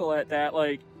good chuckle at that.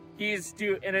 Like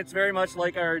and it's very much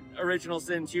like our original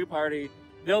Sin 2 party.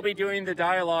 They'll be doing the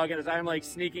dialogue, and as I'm like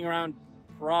sneaking around,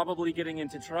 probably getting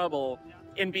into trouble.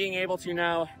 And being able to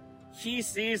now, he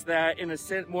sees that in a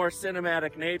more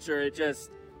cinematic nature.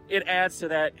 It adds to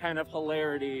that kind of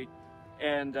hilarity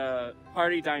and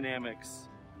party dynamics.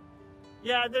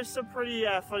 Yeah, there's some pretty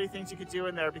funny things you could do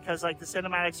in there, because like the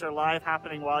cinematics are live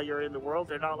happening while you're in the world.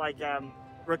 They're not like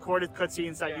recorded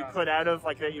cutscenes that you cut out of,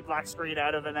 like that you black screen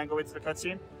out of and then go into the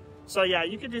cutscene. So yeah,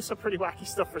 you can do some pretty wacky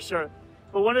stuff for sure.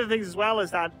 But one of the things as well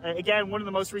is that, again, one of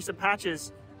the most recent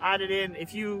patches added in,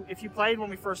 if you played when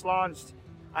we first launched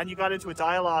and you got into a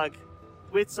dialogue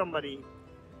with somebody,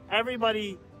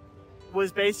 everybody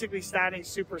was basically standing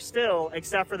super still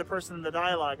except for the person in the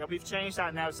dialogue. And we've changed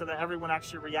that now so that everyone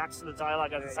actually reacts to the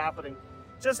dialogue as it's happening.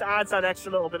 Just adds that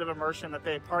extra little bit of immersion that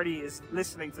the party is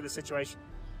listening to the situation.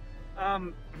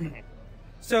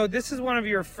 So this is one of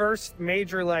your first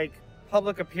major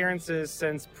public appearances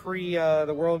since pre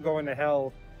the world going to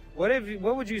hell.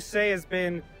 What would you say has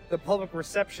been the public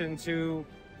reception to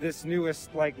this newest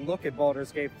look at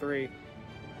Baldur's Gate 3?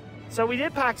 So we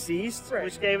did PAX East,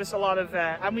 which gave us a lot of,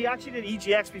 and we actually did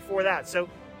EGX before that. So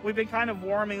we've been kind of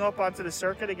warming up onto the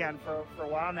circuit again for a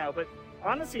while now. But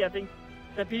honestly, I think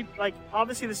that people,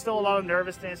 obviously there's still a lot of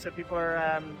nervousness that people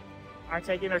are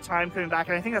taking their time coming back.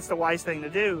 And I think that's the wise thing to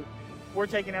do. We're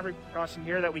taking every precaution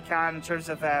here that we can in terms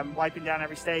of wiping down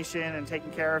every station and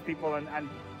taking care of people. And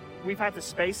we've had to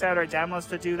space out our demos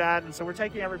to do that. And so we're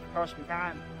taking every precaution we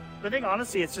can. But I think,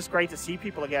 honestly, it's just great to see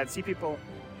people again, see people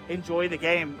enjoy the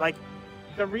game.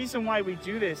 The reason why we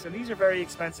do this, and these are very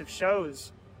expensive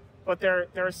shows, but they're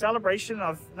a celebration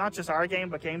of not just our game,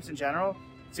 but games in general.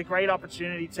 It's a great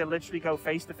opportunity to literally go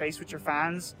face to face with your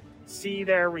fans, see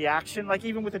their reaction.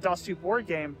 Even with the DOS 2 board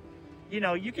game,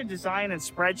 you can design in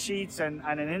spreadsheets and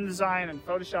in InDesign and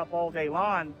Photoshop all day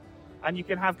long, and you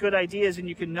can have good ideas and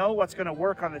you can know what's going to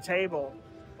work on the table.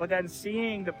 But then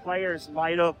seeing the players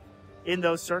light up in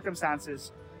those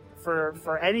circumstances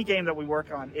for any game that we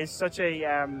work on is such a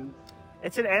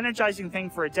it's an energizing thing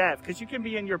for a dev, because you can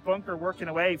be in your bunker working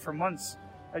away for months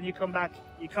and you come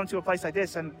to a place like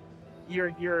this and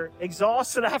you're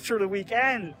exhausted after the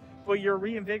weekend, but you're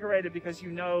reinvigorated because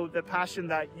the passion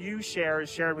that you share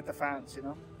is shared with the fans,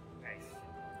 Nice.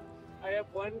 I have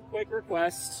one quick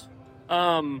request.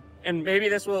 And maybe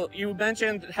you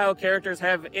mentioned how characters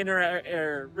have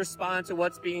respond to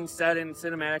what's being said in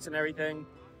cinematics and everything.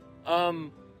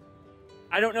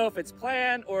 I don't know if it's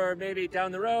planned or maybe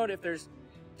down the road if there's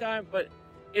time, but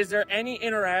is there any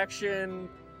interaction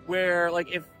where,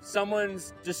 if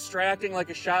someone's distracting,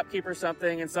 a shopkeeper or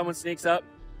something, and someone sneaks up,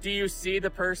 do you see the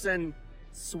person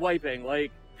swiping,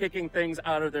 picking things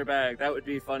out of their bag? That would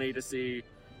be funny to see,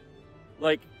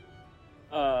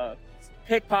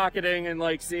 pickpocketing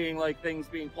and seeing things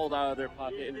being pulled out of their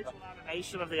pocket.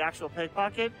 Animation of the actual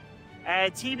pickpocket.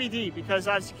 TBD, because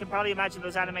as you can probably imagine,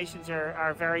 those animations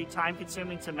are very time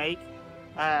consuming to make,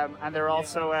 and they're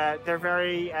also they're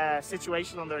very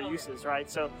situational in their uses, right?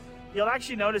 So you'll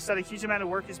actually notice that a huge amount of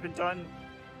work has been done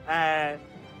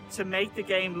to make the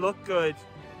game look good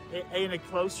in a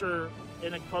closer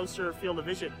field of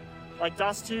vision.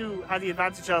 DOS 2 had the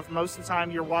advantage of most of the time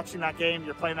you're watching that game,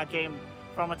 you're playing that game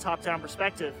from a top-down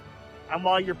perspective, and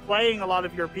while you're playing a lot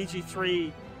of your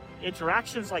BG3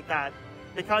 interactions like that,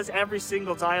 because every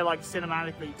single dialogue is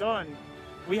cinematically done,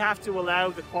 we have to allow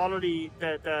the quality,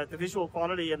 the visual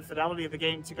quality and fidelity of the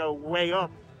game to go way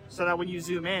up, so that when you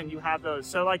zoom in, you have those.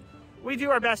 So we do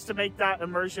our best to make that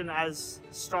immersion as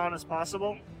strong as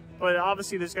possible, but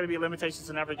obviously there's going to be limitations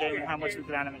in every game and how much we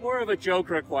can animate. More of a joke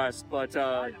request, but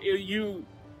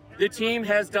the team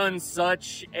has done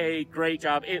such a great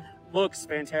job. It looks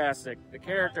fantastic. The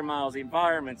character models, the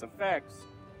environments, effects.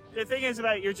 The thing is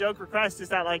about your joke request is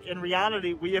that, in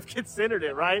reality, we have considered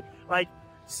it, right?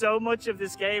 So much of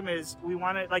this game is we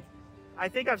want to, I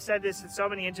think I've said this in so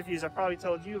many interviews, I've probably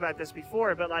told you about this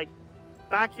before, but,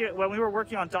 back here, when we were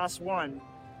working on DOS 1,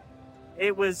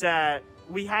 it was,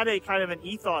 we had a kind of an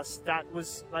ethos that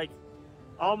was,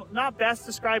 not best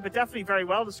described, but definitely very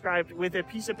well described, with a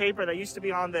piece of paper that used to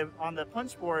be on the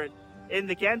punch board in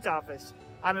the Ghent office.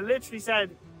 And it literally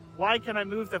said, "Why can I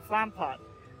move the plant pot?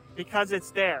 Because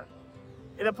it's there."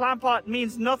 And the plant pot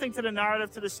means nothing to the narrative,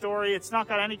 to the story. It's not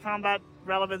got any combat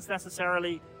relevance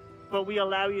necessarily, but we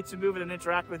allow you to move it and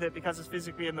interact with it because it's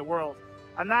physically in the world.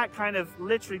 And that kind of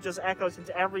literally just echoes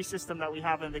into every system that we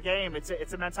have in the game. It's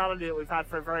a mentality that we've had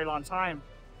for a very long time.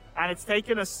 And it's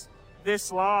taken us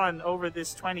this long, over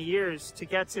this 20 years, to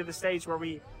get to the stage where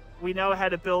we know how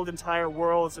to build entire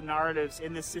worlds and narratives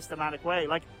in this systematic way.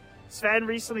 Sven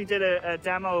recently did a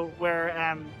demo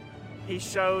where he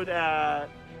showed a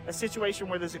situation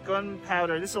where there's a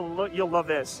gunpowder. You'll love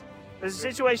this. There's a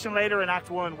situation later in Act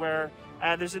 1 where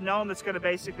there's a gnome that's going to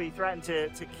basically threaten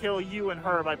to kill you and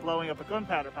her by blowing up a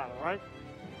gunpowder paddle, right?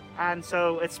 And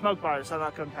so it's smoke bars, so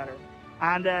not gunpowder.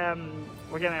 And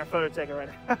we're getting our photo taken right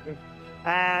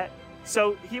now.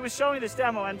 So he was showing this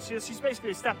demo, and she's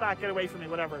basically step back, get away from me,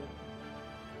 whatever.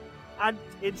 And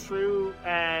in true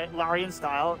Larian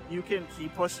style, you can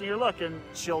keep pushing your luck, and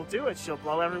she'll do it. She'll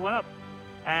blow everyone up.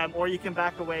 Or you can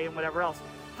back away and whatever else.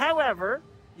 However,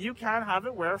 you can have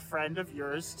it where a friend of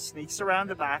yours sneaks around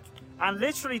the back and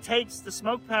literally takes the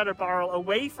smoke powder barrel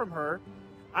away from her.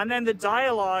 And then the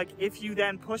dialogue, if you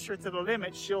then push her to the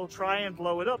limit, she'll try and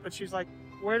blow it up. But she's like,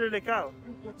 where did it go?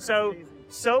 So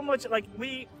much like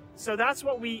so that's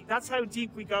how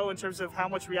deep we go in terms of how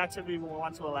much reactivity we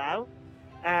want to allow.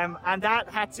 And that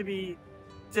had to be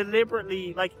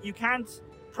deliberately, like, you can't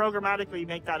programmatically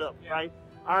make that up, right?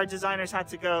 Our designers had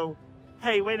to go,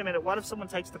 hey, wait a minute, what if someone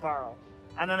takes the barrel?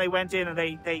 And then they went in and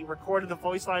they recorded the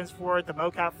voice lines for it, the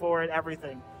mocap for it,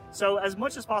 everything. So as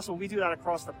much as possible, we do that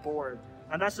across the board.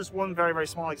 And that's just one very, very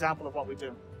small example of what we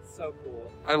do. So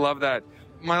cool. I love that.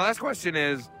 My last question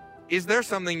is there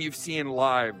something you've seen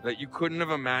live that you couldn't have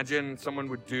imagined someone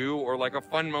would do, or like a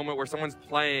fun moment where someone's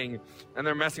playing and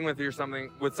they're messing with something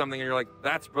and you're like,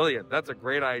 that's brilliant, that's a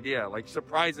great idea, like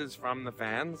surprises from the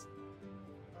fans?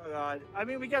 Oh God. I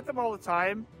mean, we get them all the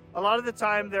time. A lot of the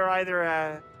time they're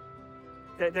either,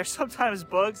 they're sometimes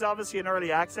bugs, obviously in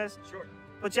early access. Sure.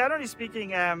 But generally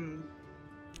speaking,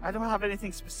 I don't have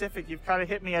anything specific. You've kind of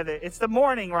hit me at it. It's the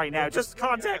morning right now. Just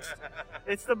context.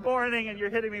 It's the morning, and you're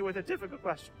hitting me with a difficult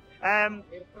question. Way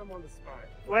to put him on the spot.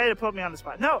 Way to put me on the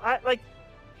spot. No,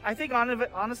 I think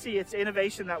honestly, it's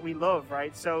innovation that we love,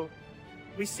 right? So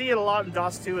we see it a lot in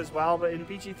DOS 2 as well, but in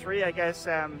BG3, I guess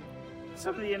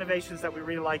some of the innovations that we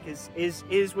really like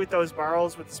is with those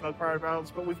barrels, with the smoke powder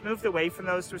barrels. But we've moved away from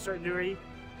those to a certain degree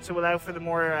to allow for the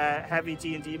more heavy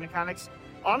D&D mechanics.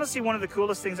 Honestly, one of the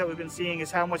coolest things that we've been seeing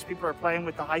is how much people are playing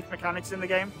with the height mechanics in the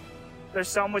game. There's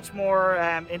so much more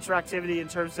interactivity in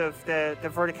terms of the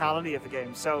verticality of the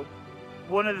game. So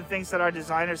one of the things that our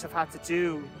designers have had to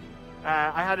do,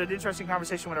 I had an interesting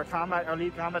conversation with our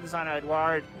lead combat designer,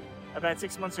 Edward, about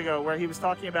 6 months ago, where he was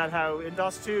talking about how in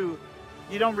DOS 2,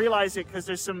 you don't realize it because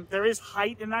there is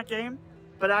height in that game,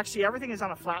 but actually everything is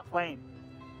on a flat plane.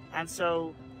 And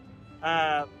so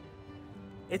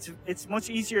it's much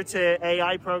easier to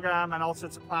AI program and also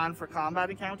to plan for combat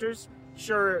encounters.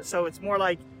 Sure, so it's more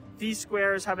like these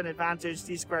squares have an advantage,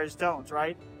 these squares don't,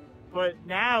 right? But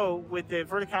now with the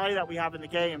verticality that we have in the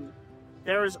game,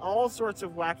 there is all sorts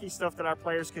of wacky stuff that our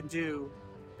players can do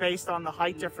based on the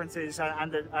height differences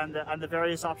and the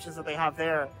various options that they have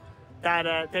there,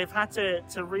 that they've had to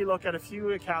relook at a few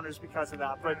encounters because of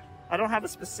that. But I don't have a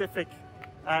specific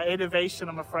innovation,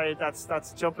 I'm afraid,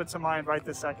 that's jumping to mind right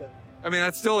this second. I mean,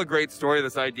 that's still a great story,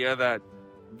 this idea that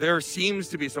there seems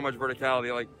to be so much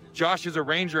verticality. Like, Josh is a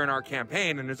ranger in our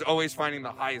campaign and is always finding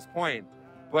the highest point.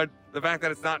 But the fact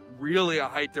that it's not really a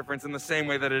height difference in the same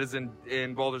way that it is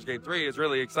in Baldur's Gate 3 is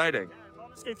really exciting. Yeah, in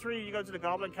Baldur's Gate 3, you go to the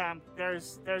Goblin Camp,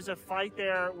 there's a fight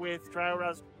there with Drow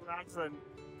Raxlin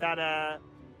that,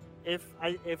 if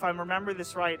I remember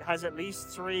this right, has at least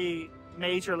 3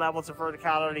 major levels of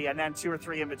verticality and then 2 or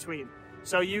 3 in between.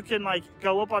 So you can, like,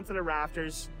 go up onto the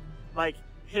rafters, like,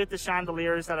 hit the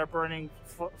chandeliers that are burning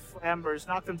embers,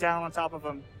 knock them down on top of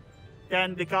them.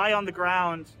 Then the guy on the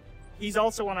ground, he's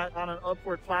also on an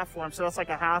upward platform, so that's like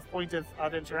a half point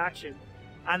of interaction.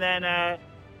 And then,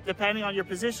 depending on your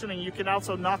positioning, you can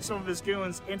also knock some of his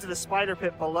goons into the spider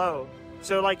pit below.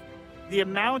 So, like, the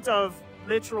amount of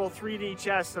literal 3D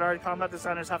chess that our combat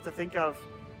designers have to think of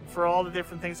for all the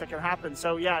different things that can happen.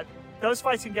 So, yeah, those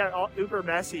fights can get uber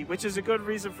messy, which is a good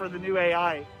reason for the new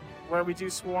AI, where we do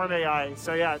Swarm AI.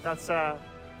 So, yeah, that's...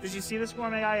 did you see the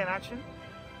Swarm AI in action?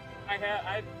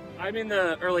 I'm in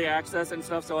the early access and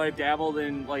stuff, so I dabbled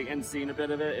in and seen a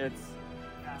bit of it.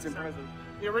 It's impressive.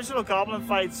 The original Goblin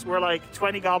fights were like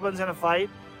 20 goblins in a fight,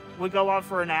 would go on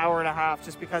for an hour and a half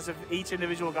just because of each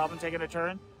individual goblin taking a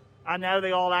turn. And now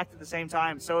they all act at the same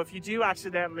time. So if you do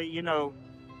accidentally,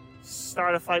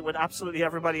 start a fight with absolutely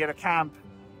everybody in a camp,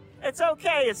 it's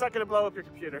okay. It's not going to blow up your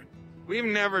computer. We've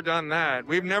never done that.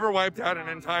 We've never wiped out an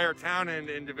entire town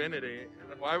in Divinity.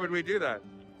 Why would we do that?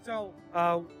 So,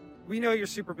 we know you're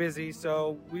super busy,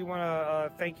 so we want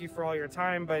to thank you for all your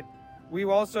time, but we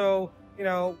also,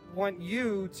 want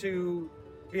you to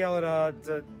be able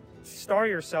to star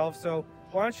yourself. So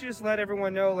why don't you just let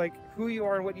everyone know, who you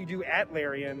are and what you do at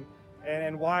Larian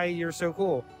and why you're so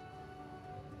cool?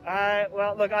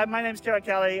 Well, look, my name's Kieran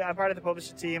Kelly. I'm part of the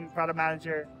publisher team, product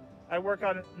manager. I work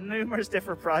on numerous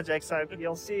different projects.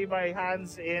 You'll see my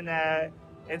hands in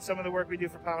some of the work we do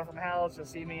for Panel from Hell. You'll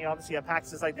see me, obviously, at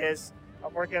PAXs like this.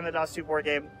 I'm working on the DOS 2 board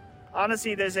game.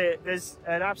 Honestly, there's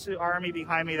an absolute army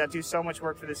behind me that do so much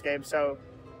work for this game. So,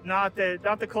 not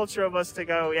the culture of us to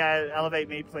go, elevate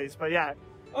me, please. But yeah,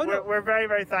 we're very,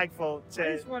 very thankful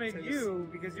to. I just wanted you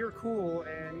because you're cool,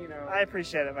 and I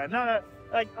appreciate it, man. No,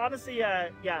 honestly,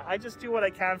 I just do what I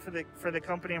can for the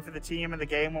company and for the team and the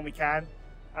game when we can,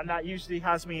 and that usually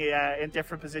has me in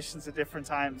different positions at different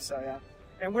times. So yeah.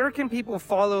 And where can people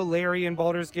follow Larry in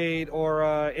Baldur's Gate or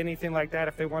anything like that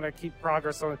if they want to keep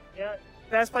progress on? Yeah,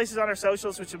 best places on our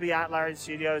socials, which will be at Larian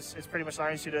Studios. It's pretty much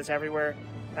Larian Studios everywhere.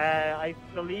 I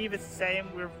believe it's the same.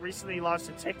 We've recently launched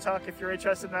a TikTok if you're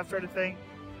interested in that sort of thing.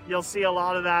 You'll see a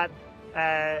lot of that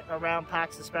around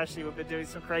PAX especially. We've been doing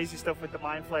some crazy stuff with the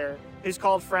Mind Flayer, who's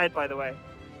called Fred, by the way.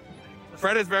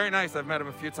 Fred is very nice. I've met him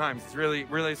a few times. He's really,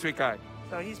 really a sweet guy.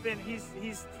 So he's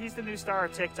the new star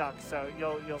of TikTok. So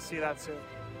you'll see that soon.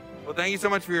 Well, thank you so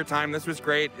much for your time. This was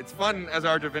great. It's fun as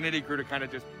our Divinity crew to kind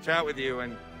of just chat with you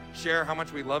and share how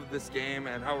much we love this game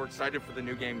and how we're excited for the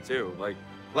new game too. Like,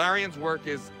 Larian's work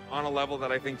is on a level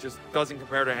that I think just doesn't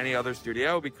compare to any other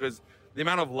studio, because the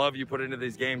amount of love you put into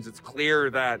these games, it's clear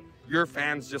that you're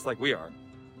fans just like we are.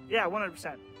 Yeah,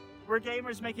 100%. We're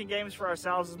gamers making games for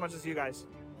ourselves as much as you guys.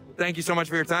 Thank you so much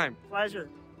for your time. Pleasure.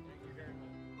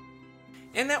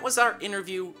 And that was our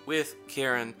interview with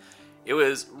Kieran. It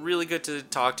was really good to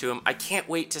talk to him. I can't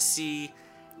wait to see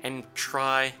and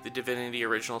try the Divinity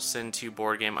Original Sin 2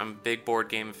 board game. I'm a big board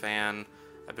game fan.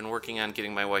 I've been working on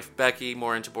getting my wife Becky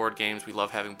more into board games. We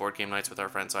love having board game nights with our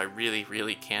friends, so I really,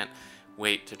 really can't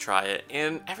wait to try it.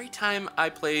 And every time I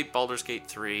play Baldur's Gate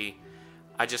 3,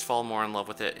 I just fall more in love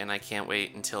with it, and I can't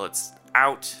wait until it's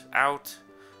out.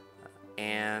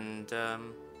 And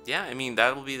yeah, I mean,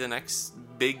 that'll be the next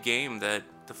big game that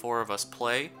the four of us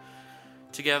play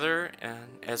together. And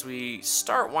as we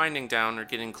start winding down or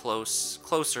getting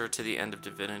closer to the end of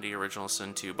Divinity Original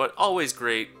Sin 2, but always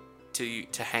great to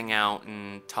hang out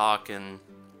and talk and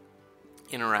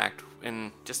interact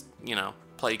and just,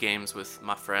 play games with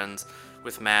my friends,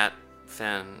 with Matt,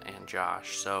 Finn, and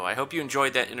Josh. So I hope you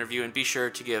enjoyed that interview, and be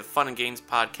sure to give Fun and Games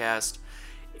Podcast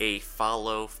a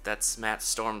follow. That's Matt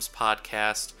Storm's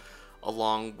podcast,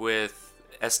 along with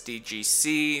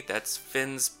SDGC. That's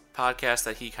Finn's podcast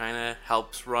that he kind of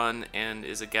helps run and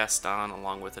is a guest on,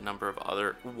 along with a number of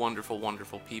other wonderful,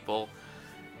 wonderful people.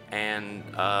 And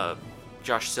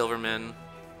Josh Silverman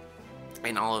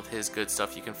and all of his good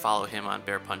stuff. You can follow him on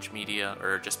Bear Punch Media,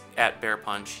 or just at Bear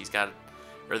Punch.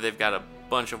 They've got a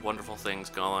bunch of wonderful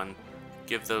things going.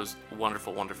 Give those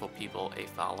wonderful, wonderful people a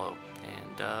follow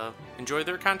and enjoy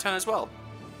their content as well.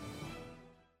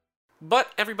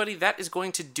 But everybody, that is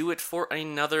going to do it for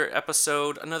another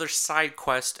episode, another side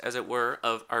quest, as it were,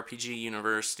 of RPG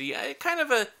University. Kind of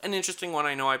an interesting one.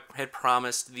 I know I had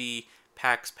promised the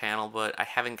PAX panel, but I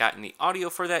haven't gotten the audio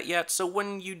for that yet. So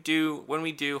when we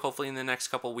do, hopefully in the next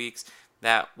couple weeks,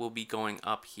 that will be going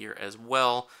up here as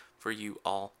well for you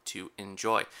all to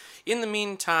enjoy. In the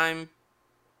meantime,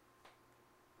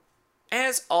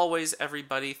 as always,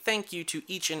 everybody, thank you to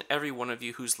each and every one of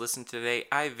you who's listened today.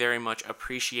 I very much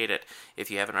appreciate it. If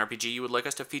you have an RPG you would like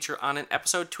us to feature on an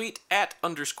episode, tweet at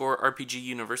 _RPG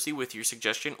University with your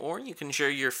suggestion, or you can share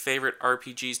your favorite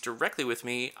RPGs directly with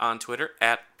me on Twitter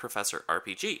at Professor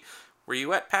RPG. Were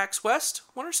you at PAX West?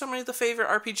 What are some of the favorite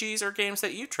RPGs or games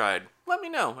that you tried? Let me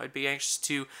know. I'd be anxious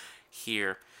to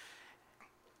hear.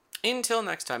 Until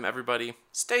next time, everybody,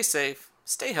 stay safe,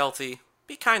 stay healthy,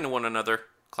 be kind to one another.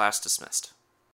 Class dismissed.